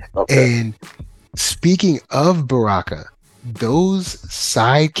 Okay. And speaking of Baraka, those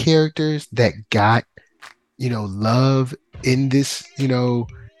side characters that got, love in this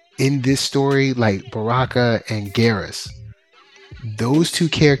story, like Baraka and Garrus, those two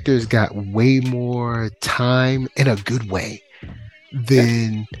characters got way more time in a good way Yeah.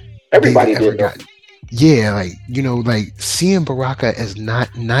 than they've Everybody ever did though. gotten. Yeah, like like seeing Baraka as not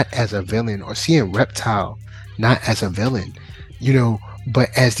as a villain or seeing Reptile not as a villain, but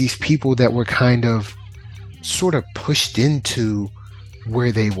as these people that were kind of sort of pushed into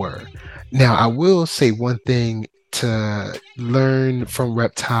where they were. Now, I will say one thing to learn from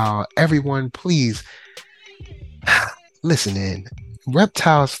Reptile. Everyone, please listen in.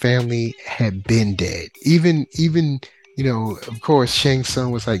 Reptile's family had been dead. Even, of course, Shang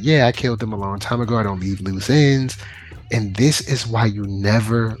Tsung was like, yeah, I killed them a long time ago. I don't leave loose ends. And this is why you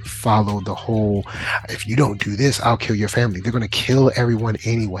never follow the whole, if you don't do this, I'll kill your family. They're going to kill everyone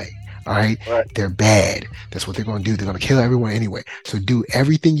anyway. All right. Right. They're bad. That's what they're going to do. They're going to kill everyone anyway. So do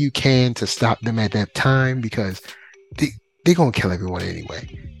everything you can to stop them at that time because they, they're going to kill everyone anyway.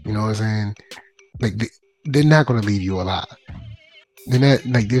 You know what I'm saying? Like, they're not going to leave you alive. They're not,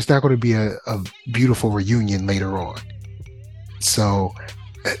 like, there's not going to be a beautiful reunion later on. So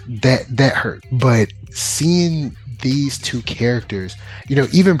that hurt. But seeing these two characters,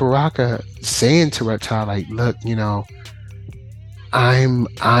 even Baraka saying to Reptile, like, look, I'm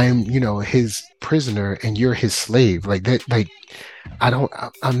his prisoner and you're his slave. Like that, like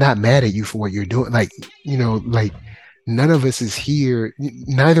I'm not mad at you for what you're doing. Like, like none of us is here,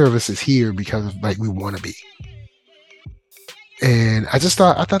 neither of us is here because like we want to be. And I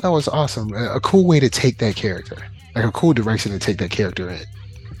thought that was awesome. A cool way to take that character. Like a cool direction to take that character in.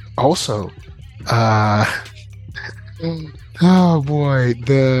 Also, uh oh boy,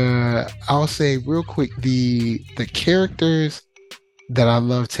 I'll say real quick the characters that I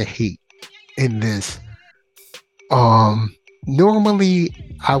love to hate in this. Normally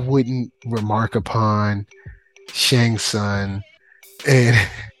I wouldn't remark upon Shang Tsung and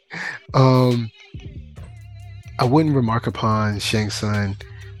um I wouldn't remark upon Shang Tsung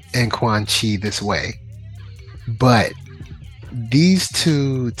and Quan Chi this way. But these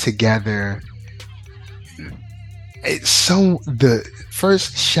two together, it's so the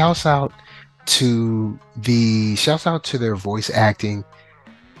first shouts out to their voice acting.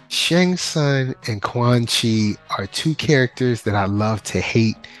 Shang Tsung and Quan Chi are two characters that I love to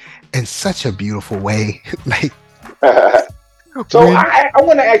hate in such a beautiful way. Like So when I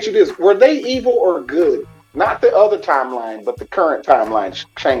want to ask you this: were they evil or good? Not the other timeline, but the current timeline,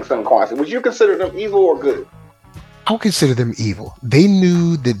 Shang Tsung Quan. Would you consider them evil or good? I would consider them evil. They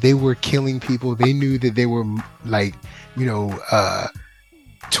knew that they were killing people. They knew that they were like, you know,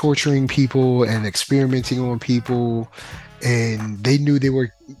 torturing people and experimenting on people, and they knew they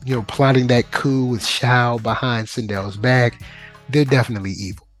were, plotting that coup with Shao behind Sindel's back. They're definitely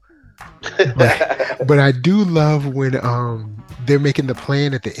evil. But but I do love when they're making the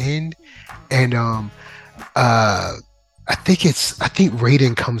plan at the end, and uh I think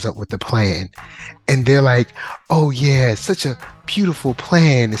Raiden comes up with the plan, and they're like, "Oh yeah, it's such a beautiful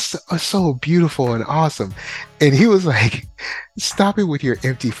plan. It's so beautiful and awesome." And he was like, "Stop it with your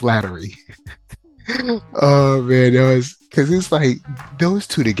empty flattery." Oh man, that was because it's like those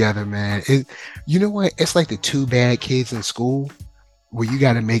two together, man. You know what? It's like the two bad kids in school where you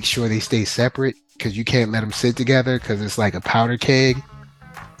got to make sure they stay separate because you can't let them sit together because it's like a powder keg.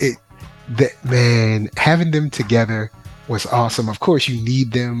 It that man having them together was awesome. Of course, you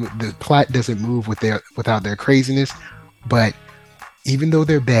need them. The plot doesn't move without their craziness, but even though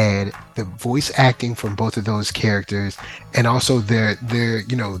they're bad, the voice acting from both of those characters and also their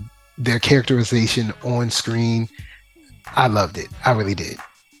characterization on screen, I loved it. I really did.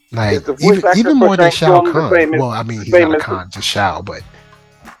 Like Is the voice even actor for more than Shang Shao Tsung the Kahn. same as Well, I mean the he's not same a as Khan, just Shao, but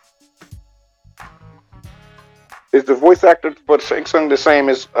is the voice actor for Shang Tsung the same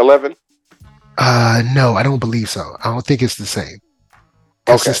as 11? no, I don't believe so. I don't think it's the same.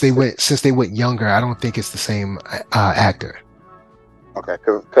 Because Okay, since they went younger, I don't think it's the same actor. okay,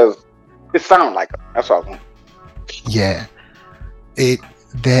 because it sounds like him. That's all. Yeah, it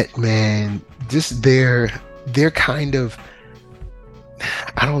that man, just their kind of,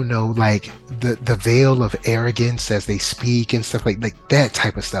 I don't know, like the veil of arrogance as they speak and stuff like that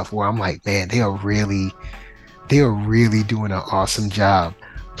type of stuff. Where I'm like, man, they are really doing an awesome job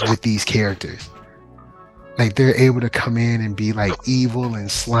with these characters. Like they're able to come in and be like evil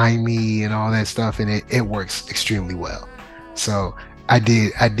and slimy and all that stuff, and it works extremely well. So I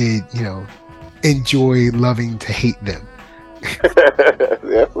did enjoy loving to hate them.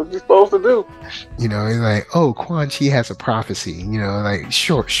 That's what you're supposed to do. It's like, oh, Quan Chi has a prophecy. Like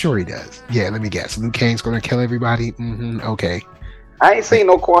sure he does. Yeah, let me guess. Liu Kang's gonna kill everybody. Okay. I ain't Like, seen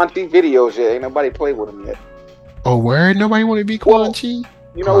no Quan Chi videos yet. Ain't nobody played with him yet. oh, word? Nobody want to be Quan Well, Chi?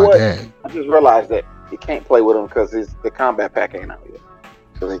 you know Oh, what? dang. I just realized that you can't play with him because the combat pack ain't out yet.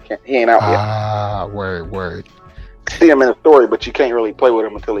 So he ain't out yet. Ah, word. See him in the story, but you can't really play with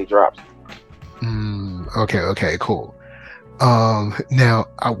him until he drops. Okay, cool. Now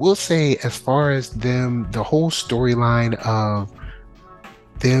I will say, as far as them, the whole storyline of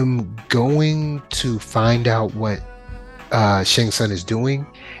them going to find out what Shang Tsung is doing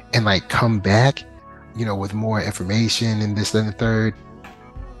and like come back, with more information and this and the third.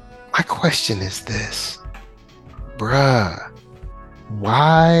 My question is this, bruh,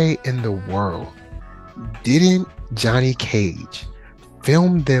 why in the world didn't Johnny Cage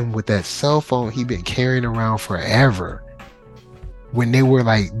film them with that cell phone he been carrying around forever when they were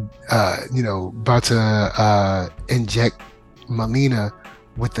like about to inject Melina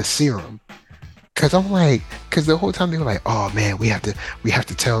with the serum? Because I'm like, because the whole time they were like, oh man, we have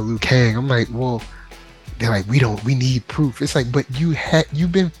to tell Liu Kang. I'm like, well, they're like, we need proof. It's like, but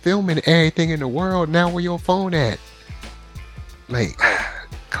you've been filming everything in the world. Now where your phone at? Like,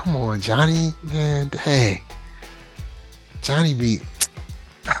 come on, Johnny, man, dang. Johnny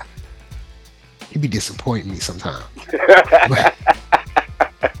he be disappointing me sometimes.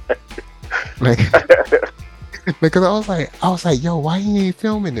 Like, because I was like, yo, why you ain't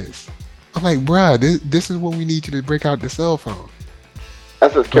filming this? I'm like, bruh, this is what we need you to break out the cell phone.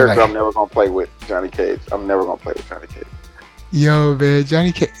 That's a But character I'm like, never gonna play with, Johnny Cage. I'm never gonna play with Johnny Cage. yo, man,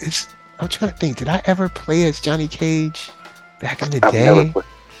 Johnny Cage. I'm trying to think. Did I ever play as Johnny Cage back in the I've never day? played.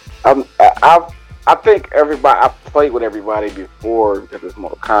 I think everybody. I've played with everybody before because it's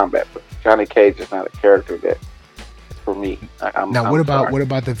Mortal Kombat, but Johnny Cage is not a character that for me. Now, I'm sorry. what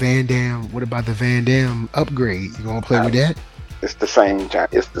about the Van Damme? What about the Van Damme upgrade? You gonna play with I, that? it's the same.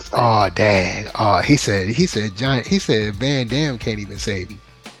 It's the same. Oh, dang. Oh, he said Van Damme can't even save him.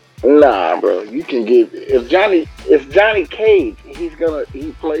 Nah, bro. You can give if Johnny Cage, he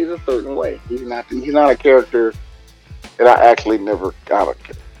plays a certain way. He's not a character that I actually never got a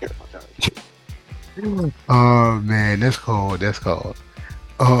character for Johnny Cage. Oh man, that's cold. That's cold.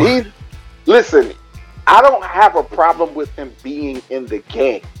 Oh, He's listen. I don't have a problem with him being in the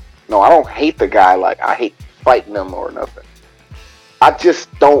game. No, I don't hate the guy. Like I hate fighting him or nothing. I just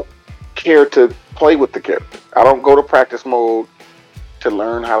don't care to play with the character. I don't go to practice mode to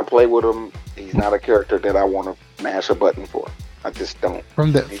learn how to play with him. He's not a character that I want to mash a button for. I just don't.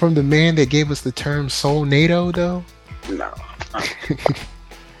 From the man that gave us the term soul NATO though. No.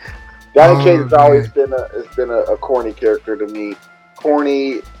 Johnny Cage Oh has always man. been a corny character to me.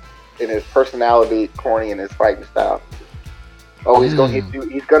 Corny in his personality, corny in his fighting style. Oh, he's gonna hit Mm. you.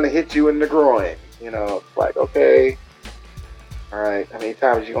 He's gonna hit you in the groin. You know, it's like, okay, all right. How many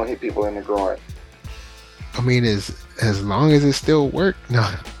times you gonna hit people in the groin? I mean, as long as it still work. No.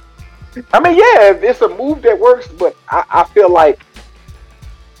 I mean, yeah, it's a move that works, but I feel like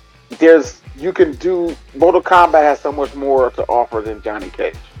there's you can do. Mortal Kombat has so much more to offer than Johnny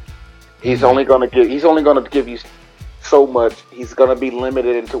Cage. Mm. He's only gonna give you so much. He's gonna be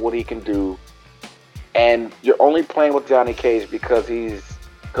limited into what he can do, and you're only playing with Johnny Cage because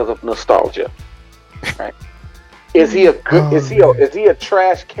of nostalgia, right? Is he a good? Oh man. Is he a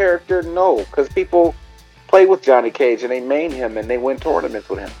trash character? No, because people play with Johnny Cage and they main him and they win tournaments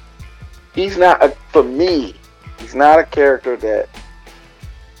with him. He's not for me. He's not a character that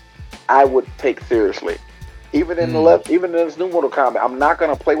I would take seriously. Mm. Even in this new Mortal Kombat, I'm not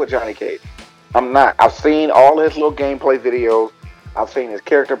gonna play with Johnny Cage. I'm not. I've seen all his little gameplay videos. I've seen his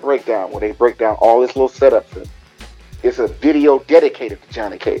character breakdown where they break down all his little setups. And it's a video dedicated to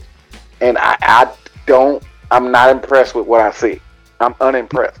Johnny Cage, and I don't. I'm not impressed with what I see. I'm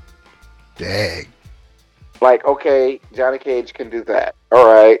unimpressed. Dang. Like, okay, Johnny Cage can do that. All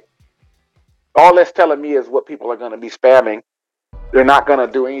right. All that's telling me is what people are going to be spamming. They're not going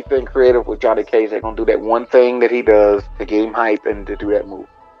to do anything creative with Johnny Cage. They're going to do that one thing that he does to get him hype and to do that move.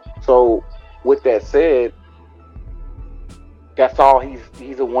 So, with that said, that's all.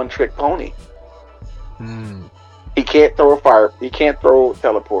 He's a one trick pony. Mm. He can't throw a fire. He can't throw a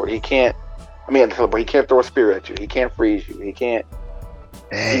teleport. He can't. I mean, teleport. He can't throw a spear at you. He can't freeze you. He can't.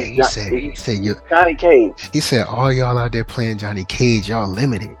 Dang. He said you. Johnny Cage. He said all y'all out there playing Johnny Cage, y'all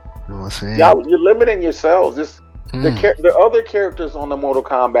limited. You know what I'm saying? Y'all, you're limiting yourselves. Mm. The other characters on the Mortal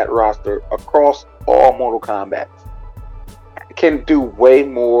Kombat roster across all Mortal Kombats can do way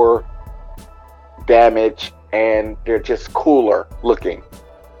more damage, and they're just cooler looking.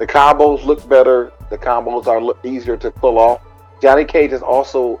 The combos look better. The combos are easier to pull off. Johnny Cage is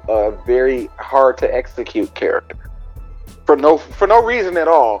also a very hard to execute character for no reason at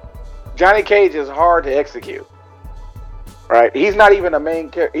all. Johnny Cage is hard to execute. Right? He's not even a main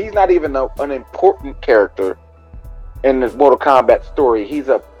character. He's not even an important character in the Mortal Kombat story. He's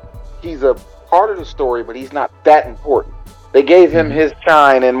a part of the story, but he's not that important. They gave him Mm. his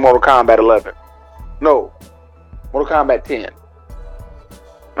shine in Mortal Kombat 11. No, Mortal Kombat 10.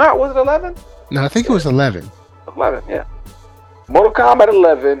 No, was it 11? No, I think it was 11. 11, yeah. Mortal Kombat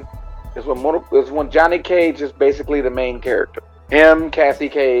 11 is when Johnny Cage is basically the main character. Him, Cassie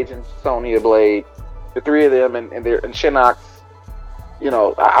Cage, and Sonya Blade, the three of them, and Shinnok. You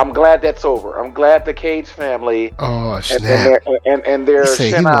know, I'm glad that's over. I'm glad the Cage family Oh and snap! their He said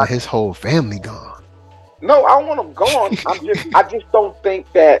he Shinnok. want his whole family gone. No, I don't want them gone. I just don't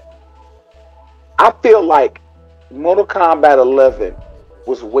think that. I feel like Mortal Kombat 11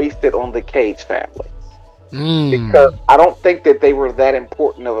 was wasted on the Cage family because Mm. I don't think that they were that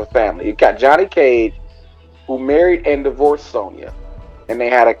important of a family. You got Johnny Cage, who married and divorced Sonya, and they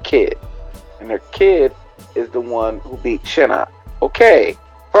had a kid, and their kid is the one who beat Shinnok. Okay,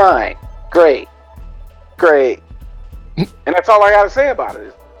 fine, great, and that's all I gotta say about it.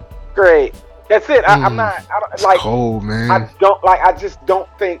 Is great. That's it. I'm Mm. not. I don't It's like. cold, I man. don't like. I just don't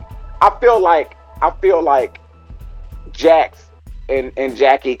think. I feel like Jax and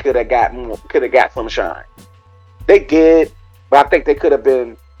Jackie could have got some shine. They did, but I think they could have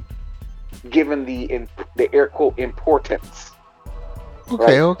been given the air quote importance, Okay,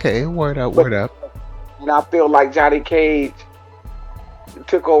 right? okay. Word up, But word up. and I feel like Johnny Cage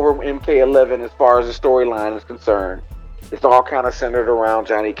took over MK11 as far as the storyline is concerned. It's all kind of centered around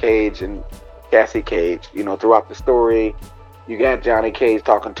Johnny Cage and Cassie Cage. You know, throughout the story, you got Johnny Cage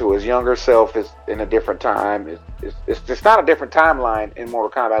talking to his younger self is in a different time. It's not a different timeline in Mortal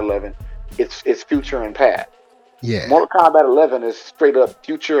Kombat 11. It's future and past. Yeah. Mortal Kombat 11 is straight up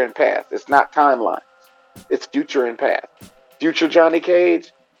future and past. It's not timeline. It's future and past. Future Johnny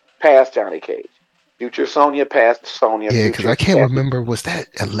Cage, past Johnny Cage. Future Sonya, past Sonya. Yeah, because I Future can't Cassie. remember. Was that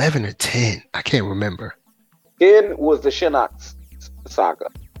 11 or 10? I can't remember. 10 was the Shinnok saga,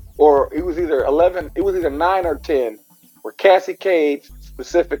 or it was either 11. It was either 9 or 10, where Cassie Cage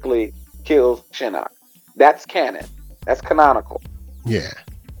specifically kills Shinnok. That's canon. That's canonical. Yeah.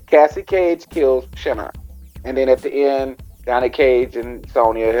 Cassie Cage kills Shinnok, and then at the end, Johnny Cage and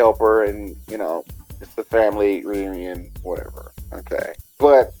Sonya help her, and you know it's the family reunion, whatever. Okay,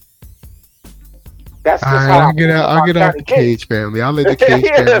 but that's All just right, how I I'll get feel out. I'll about get off Johnny the Cage. Cage family. I'll let the Cage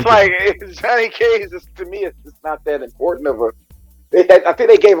Yeah, family it's go. like Johnny Cage is, to me, it's not that important of a I think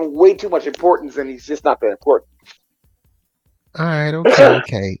they gave him way too much importance, and he's just not that important. All right, okay,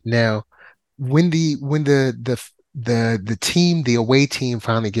 okay. Now, when the team, the away team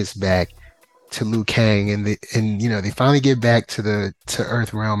finally gets back to Liu Kang and they finally get back to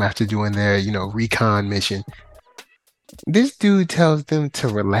Earth Realm after doing their, recon mission. This dude tells them to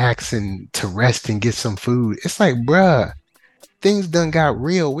relax and to rest and get some food. It's like, bruh, things done got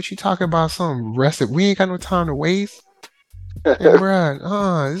real. What you talking about? Some rest? We ain't got no time to waste. And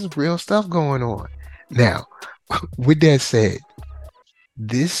bruh, this is real stuff going on. Now, with that said,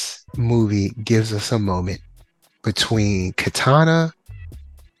 this movie gives us a moment between Katana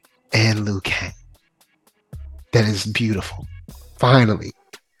and Liu Kang that is beautiful. Finally,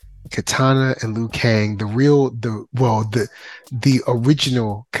 Katana and Liu Kang, the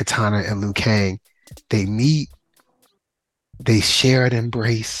original Katana and Liu Kang, they meet, they share an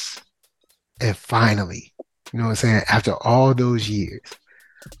embrace, and finally, you know what I'm saying? After all those years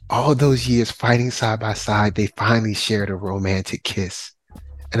fighting side by side, they finally shared a romantic kiss.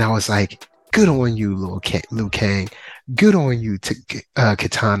 And I was like, good on you, Liu Kang. Good on you,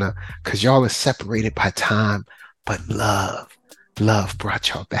 Katana, because y'all are separated by time, but love brought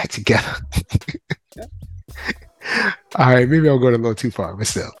y'all back together. All right, maybe I'll go a little too far, but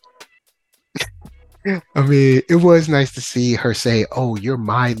still. I mean, it was nice to see her say, "Oh, you're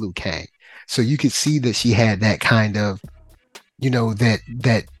my Liu Kang." So you could see that she had that kind of,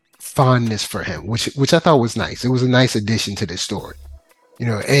 that fondness for him, which I thought was nice. It was a nice addition to the story,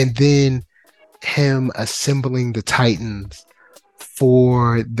 and then him assembling the Titans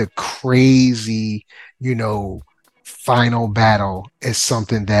for the crazy, you know, final battle is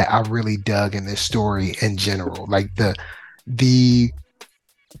something that I really dug in this story in general. Like the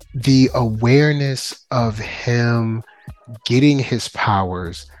the awareness of him getting his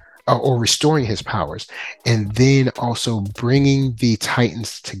powers or restoring his powers and then also bringing the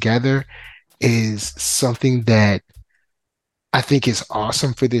Titans together is something that I think is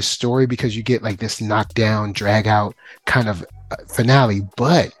awesome for this story because you get like this knockdown, drag out kind of finale,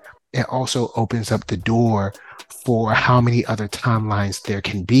 but it also opens up the door for how many other timelines there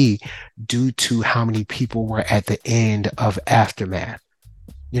can be due to how many people were at the end of Aftermath.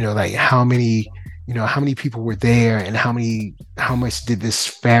 Like how many people were there and how much did this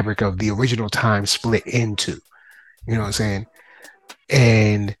fabric of the original time split into? You know what I'm saying?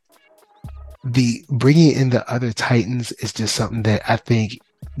 And the bringing in the other Titans is just something that I think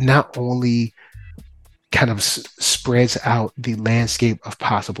not only kind of spreads out the landscape of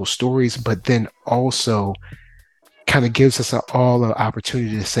possible stories, but then also kind of gives us all an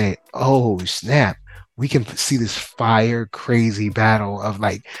opportunity to say, oh, snap. We can see this fire crazy battle of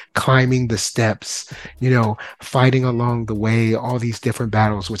like climbing the steps, fighting along the way, all these different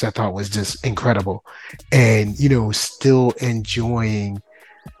battles, which I thought was just incredible. And, still enjoying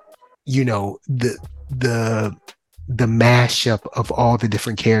the the the mashup of all the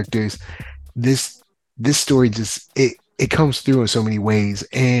different characters. This story just it comes through in so many ways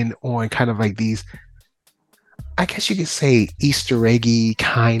and on kind of like these, I guess you could say, Easter eggy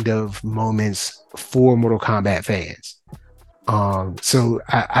kind of moments for Mortal Kombat fans. So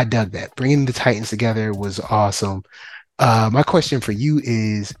I dug that. Bringing the Titans together was awesome. My question for you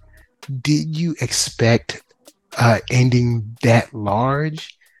is, did you expect ending that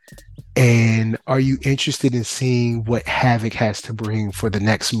large? And are you interested in seeing what Havoc has to bring for the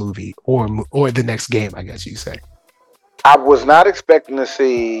next movie or the next game, I guess you say? I was not expecting to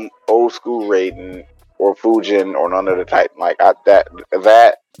see old school Raiden or Fujin or none of the type like that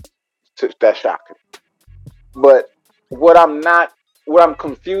shocked me. But what I'm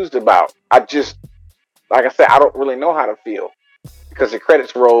confused about, I just like I said, I don't really know how to feel because the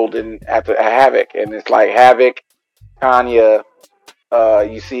credits rolled in after Havoc, and it's like Havoc, Tanya.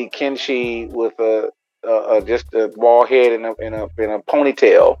 You see Kenshi with just a bald head in a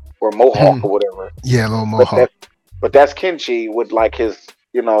ponytail or mohawk or whatever. Yeah, a little But mohawk. that's Kenshi with like his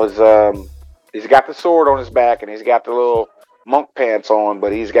he's got the sword on his back and he's got the little monk pants on,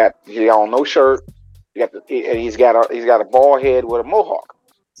 but he's got on no shirt. And he's got a bald head with a mohawk.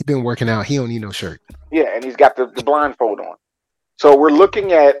 He's been working out. He don't need no shirt. Yeah, and he's got the blindfold on. So we're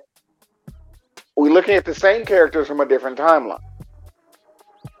looking at the same characters from a different timeline,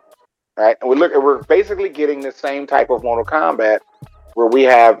 right? And we're basically getting the same type of Mortal Kombat where we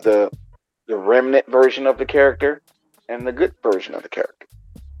have the remnant version of the character and the good version of the character.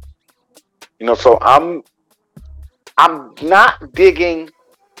 So I'm not digging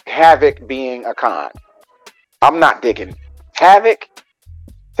Havoc being a Khan. I'm not digging Havoc.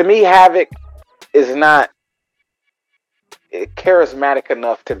 To me, Havoc is not charismatic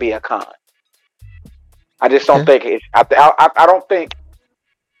enough to be a Khan. I just don't Okay. think it. I don't think.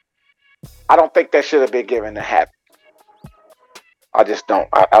 I don't think that should have been given to Havoc. I just don't.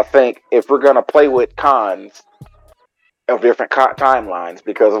 I think if we're gonna play with cons of different timelines,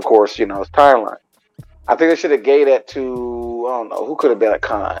 because of course it's timeline. I think they should have gave that to I don't know who could have been a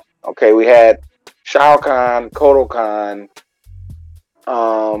con. Okay, we had Shao Kahn, Kodo Khan.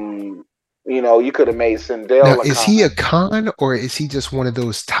 You could have made Now, Sindel a is con. he a Khan or is he just one of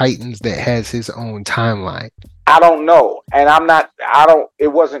those titans that has his own timeline? I don't know, and I'm not. I don't. It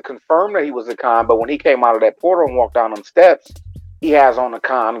wasn't confirmed that he was a con, but when he came out of that portal and walked down them steps, he has on a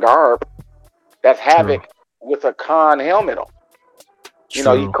con garb. That's True. Havoc with a con helmet on.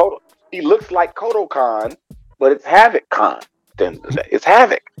 True. He looks like Kodo Khan, but it's Havoc Khan. Then it's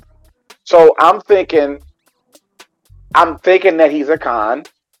Havoc. So I'm thinking that he's a Khan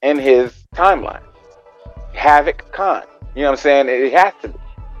in his timeline. Havoc Khan. You know what I'm saying? It has to be.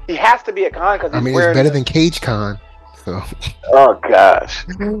 He has to be a Khan because I he's mean, it's wearing better the. than Cage Khan. So Oh gosh,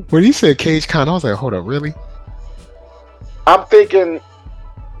 when you said Cage Khan, I was like, hold up, really? I'm thinking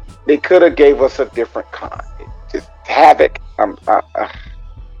they could have gave us a different Khan. Just Havoc.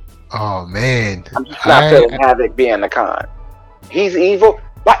 Oh man, I'm just not I feeling Havoc being the Khan. He's evil.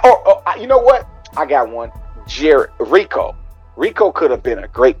 You know what? I got one. Jared Rico. Rico could have been a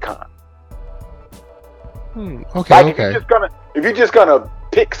great Khan. okay, Like okay. if you're just gonna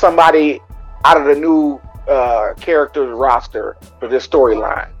pick somebody out of the new characters roster for this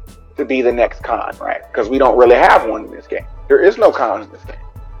storyline to be the next Khan, right? Because we don't really have one in this game. There is no Khan in this game.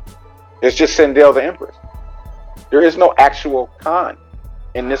 It's just Sindel the Empress. There is no actual Khan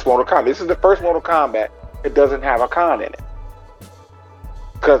in this Mortal Kombat. This is the first Mortal Kombat that doesn't have a Khan in it.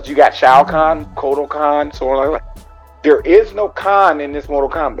 Because you got Shao Kahn, Kodo Khan, so on like that. There is no Khan in this Mortal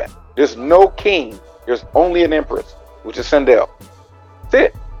Kombat. There's no king. There's only an Empress, which is Sindel.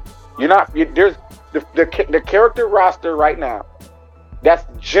 That's it. There's the character roster right now. That's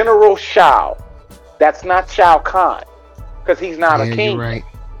General Shao. That's not Shao Kahn, because he's not a Yeah, you're king. right.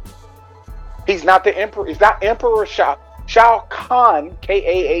 He's not the emperor. He's not Emperor Shao. Shao Kahn,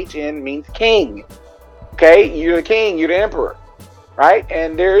 Kahn, means king. Okay, you're the king. You're the emperor, right?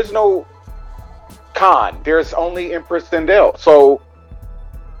 And there is no Khan. There's only Empress Sindel. So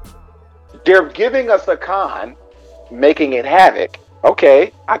they're giving us a Khan, making it Havoc.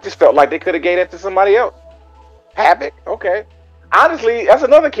 Okay, I just felt like they could have gave that to somebody else. Havoc. Okay. Honestly, that's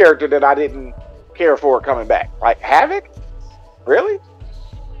another character that I didn't care for coming back. Like Havoc, really?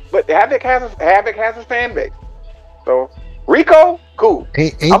 But Havoc has a fan base. So Rico, cool.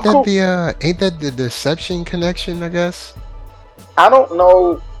 Ain't I'm that cool. the Deception connection? I guess. I don't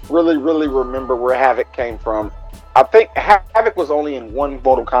know really remember where Havoc came from. I think Havoc was only in one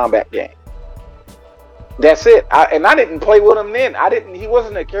Mortal Kombat game. That's it. I didn't play with him then. He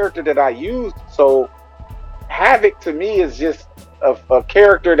wasn't a character that I used. So Havoc to me is just a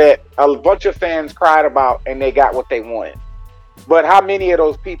character that a bunch of fans cried about and they got what they wanted. But how many of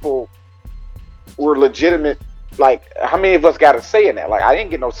those people were legitimate? Like, how many of us got a say in that? Like, I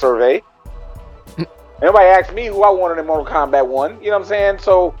didn't get no survey. Nobody asked me who I wanted in Mortal Kombat 1. You know what I'm saying?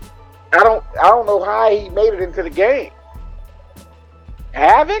 So I don't know how he made it into the game.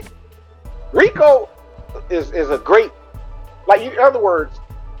 Havoc? Rico is a great, like, in other words,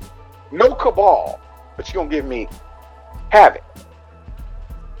 no Cabal, but you're gonna give me Havoc.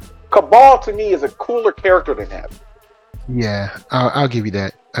 Cabal to me is a cooler character than Havoc. Yeah, I'll give you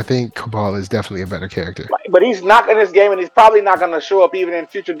that. I think Cabal is definitely a better character. But he's not in this game, and he's probably not going to show up even in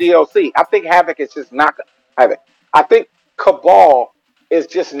future DLC. I think Havoc is just not going to have it. I think Cabal is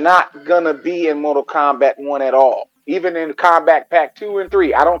just not going to be in Mortal Kombat 1 at all. Even in Combat Pack 2 and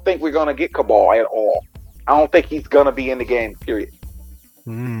 3, I don't think we're going to get Cabal at all. I don't think he's going to be in the game, period.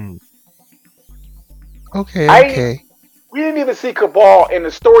 Hmm. Okay, I okay. We didn't even see Cabal in the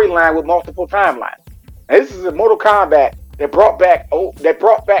storyline with multiple timelines. Now, this is a Mortal Kombat that brought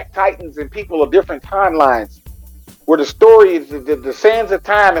back Titans and people of different timelines, where the story is the sands of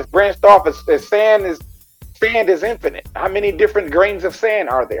time is branched off as sand is infinite. How many different grains of sand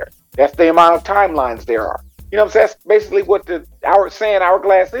are there? That's the amount of timelines there are. You know what I'm saying? That's basically what the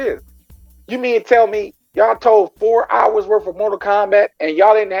hourglass is. You mean to tell me y'all told 4 hours worth of Mortal Kombat and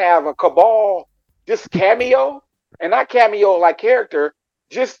y'all didn't have a Cabal just cameo? And not cameo like character,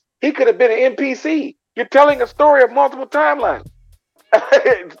 just he could have been an NPC. You're telling a story of multiple timelines.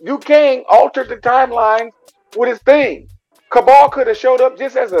 Liu Kang altered the timeline with his thing. Cabal could have showed up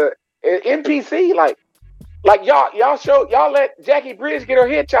just as an NPC. Like y'all let Jackie Bridge get her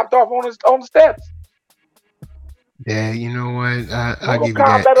head chopped off on the steps. Yeah, you know what? I'll Mortal give you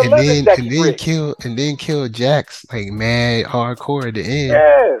that. Kombat 11 Jackie Bridge. Kill Jax like mad hardcore at the end.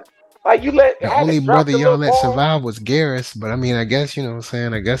 Yes. Like you let The only Havoc drop brother the y'all little let ball. survive was Garrus, but I mean, I guess you know what I'm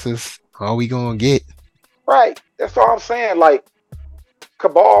saying. I guess it's all we gonna get. Right. That's all I'm saying. Like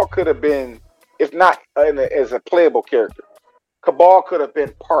Cabal could have been, if not as a playable character, Cabal could have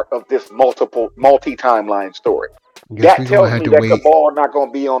been part of this multi timeline story. I guess That we gonna tells have me to that wait. Cabal not going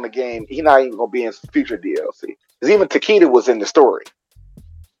to be on the game. He's not even going to be in future DLC. Because even Takeda was in the story.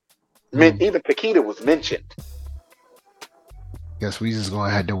 I mean, Hmm. even Takeda was mentioned. Guess we just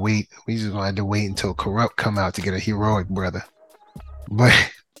gonna have to wait. We just gonna have to wait until Corrupt come out to get a heroic brother. But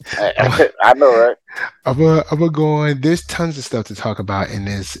I'm, I know, right? I'm gonna go on. There's tons of stuff to talk about in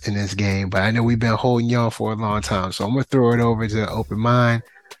this game, but I know we've been holding y'all for a long time, so I'm gonna throw it over to Open Mind.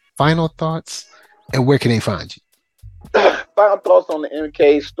 Final thoughts, and where can they find you? Final thoughts on the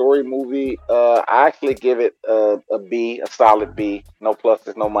MK story movie. I actually give it a B, a solid B. No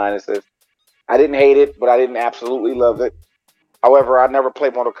pluses, no minuses. I didn't hate it, but I didn't absolutely love it. However, I never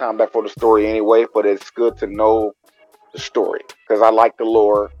played Mortal Kombat for the story anyway, but it's good to know the story because I like the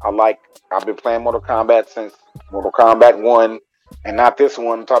lore. I've been playing Mortal Kombat since Mortal Kombat 1 and not this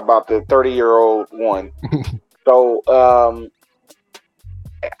one. Talk about the 30-year-old one. So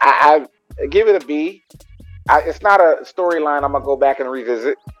I give it a B. It's not a storyline I'm gonna go back and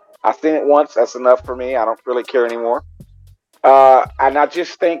revisit. I've seen it once. That's enough for me. I don't really care anymore. And I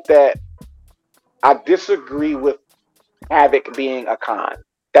just think that I disagree with Havoc being a con.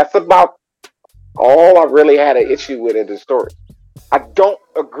 That's about all I really had an issue with in the story. I don't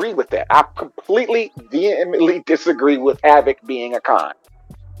agree with that. I completely, vehemently disagree with Havoc being a con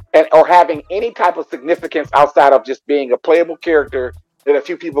and or having any type of significance outside of just being a playable character that a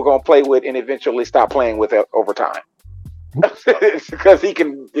few people are gonna play with and eventually stop playing with it over time. Because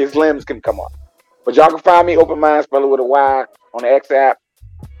his limbs can come off. But y'all can find me Open Mind, spell it with a Y on the X app.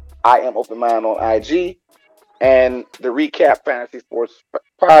 I am Open Mind on IG and the Recap Fantasy Sports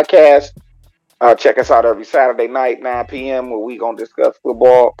podcast. Check us out every Saturday night, 9 p.m., where we gonna discuss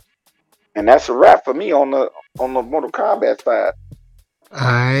football. And that's a wrap for me on the Mortal Kombat side.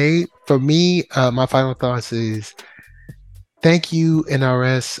 I, for me, my final thoughts is thank you,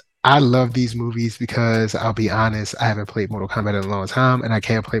 NRS. I love these movies because I'll be honest, I haven't played Mortal Kombat in a long time, and I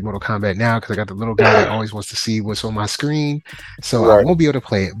can't play Mortal Kombat now because I got the little guy that always wants to see what's on my screen. So I Right. won't be able to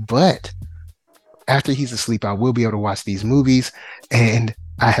play it. But after he's asleep, I will be able to watch these movies. And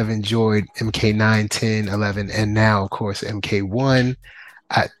I have enjoyed MK9, 10, 11, and now, of course, MK1.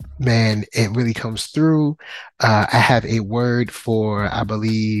 I, man, it really comes through. I have a word for, I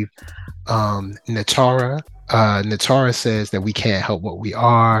believe, Natara. Natara says that we can't help what we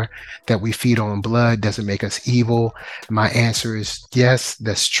are, that we feed on blood doesn't make us evil. My answer is yes,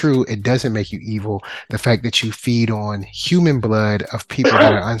 that's true. It doesn't make you evil. The fact that you feed on human blood of people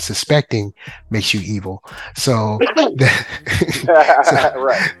that are unsuspecting makes you evil. So that, so,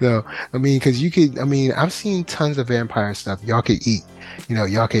 Right. no, I mean, because you could, I mean, I've seen tons of vampire stuff. Y'all could eat,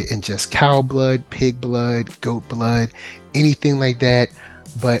 y'all could ingest cow blood, pig blood, goat blood, anything like that,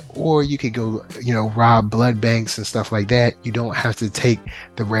 but or you could go rob blood banks and stuff like that. You don't have to take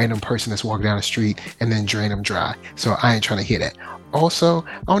the random person that's walking down the street and then drain them dry. So I ain't trying to hear that. Also,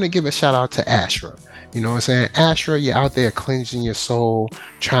 I want to give a shout out to Astra. You know what I'm saying? Astra, you're out there cleansing your soul,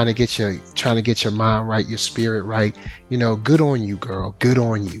 trying to get your mind right, your spirit right. Good on you, girl. Good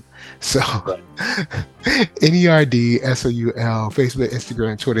on you. So Right. NERDSOUL, Facebook,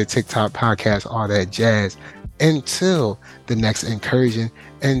 Instagram, Twitter, TikTok, podcast, all that jazz. Until the next incursion,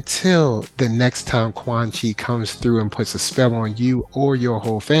 until the next time Quan Chi comes through and puts a spell on you or your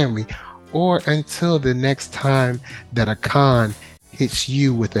whole family, or until the next time that a Khan hits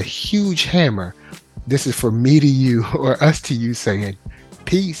you with a huge hammer. This is for me to you or us to you saying,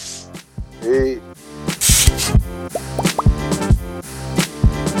 peace. Hey.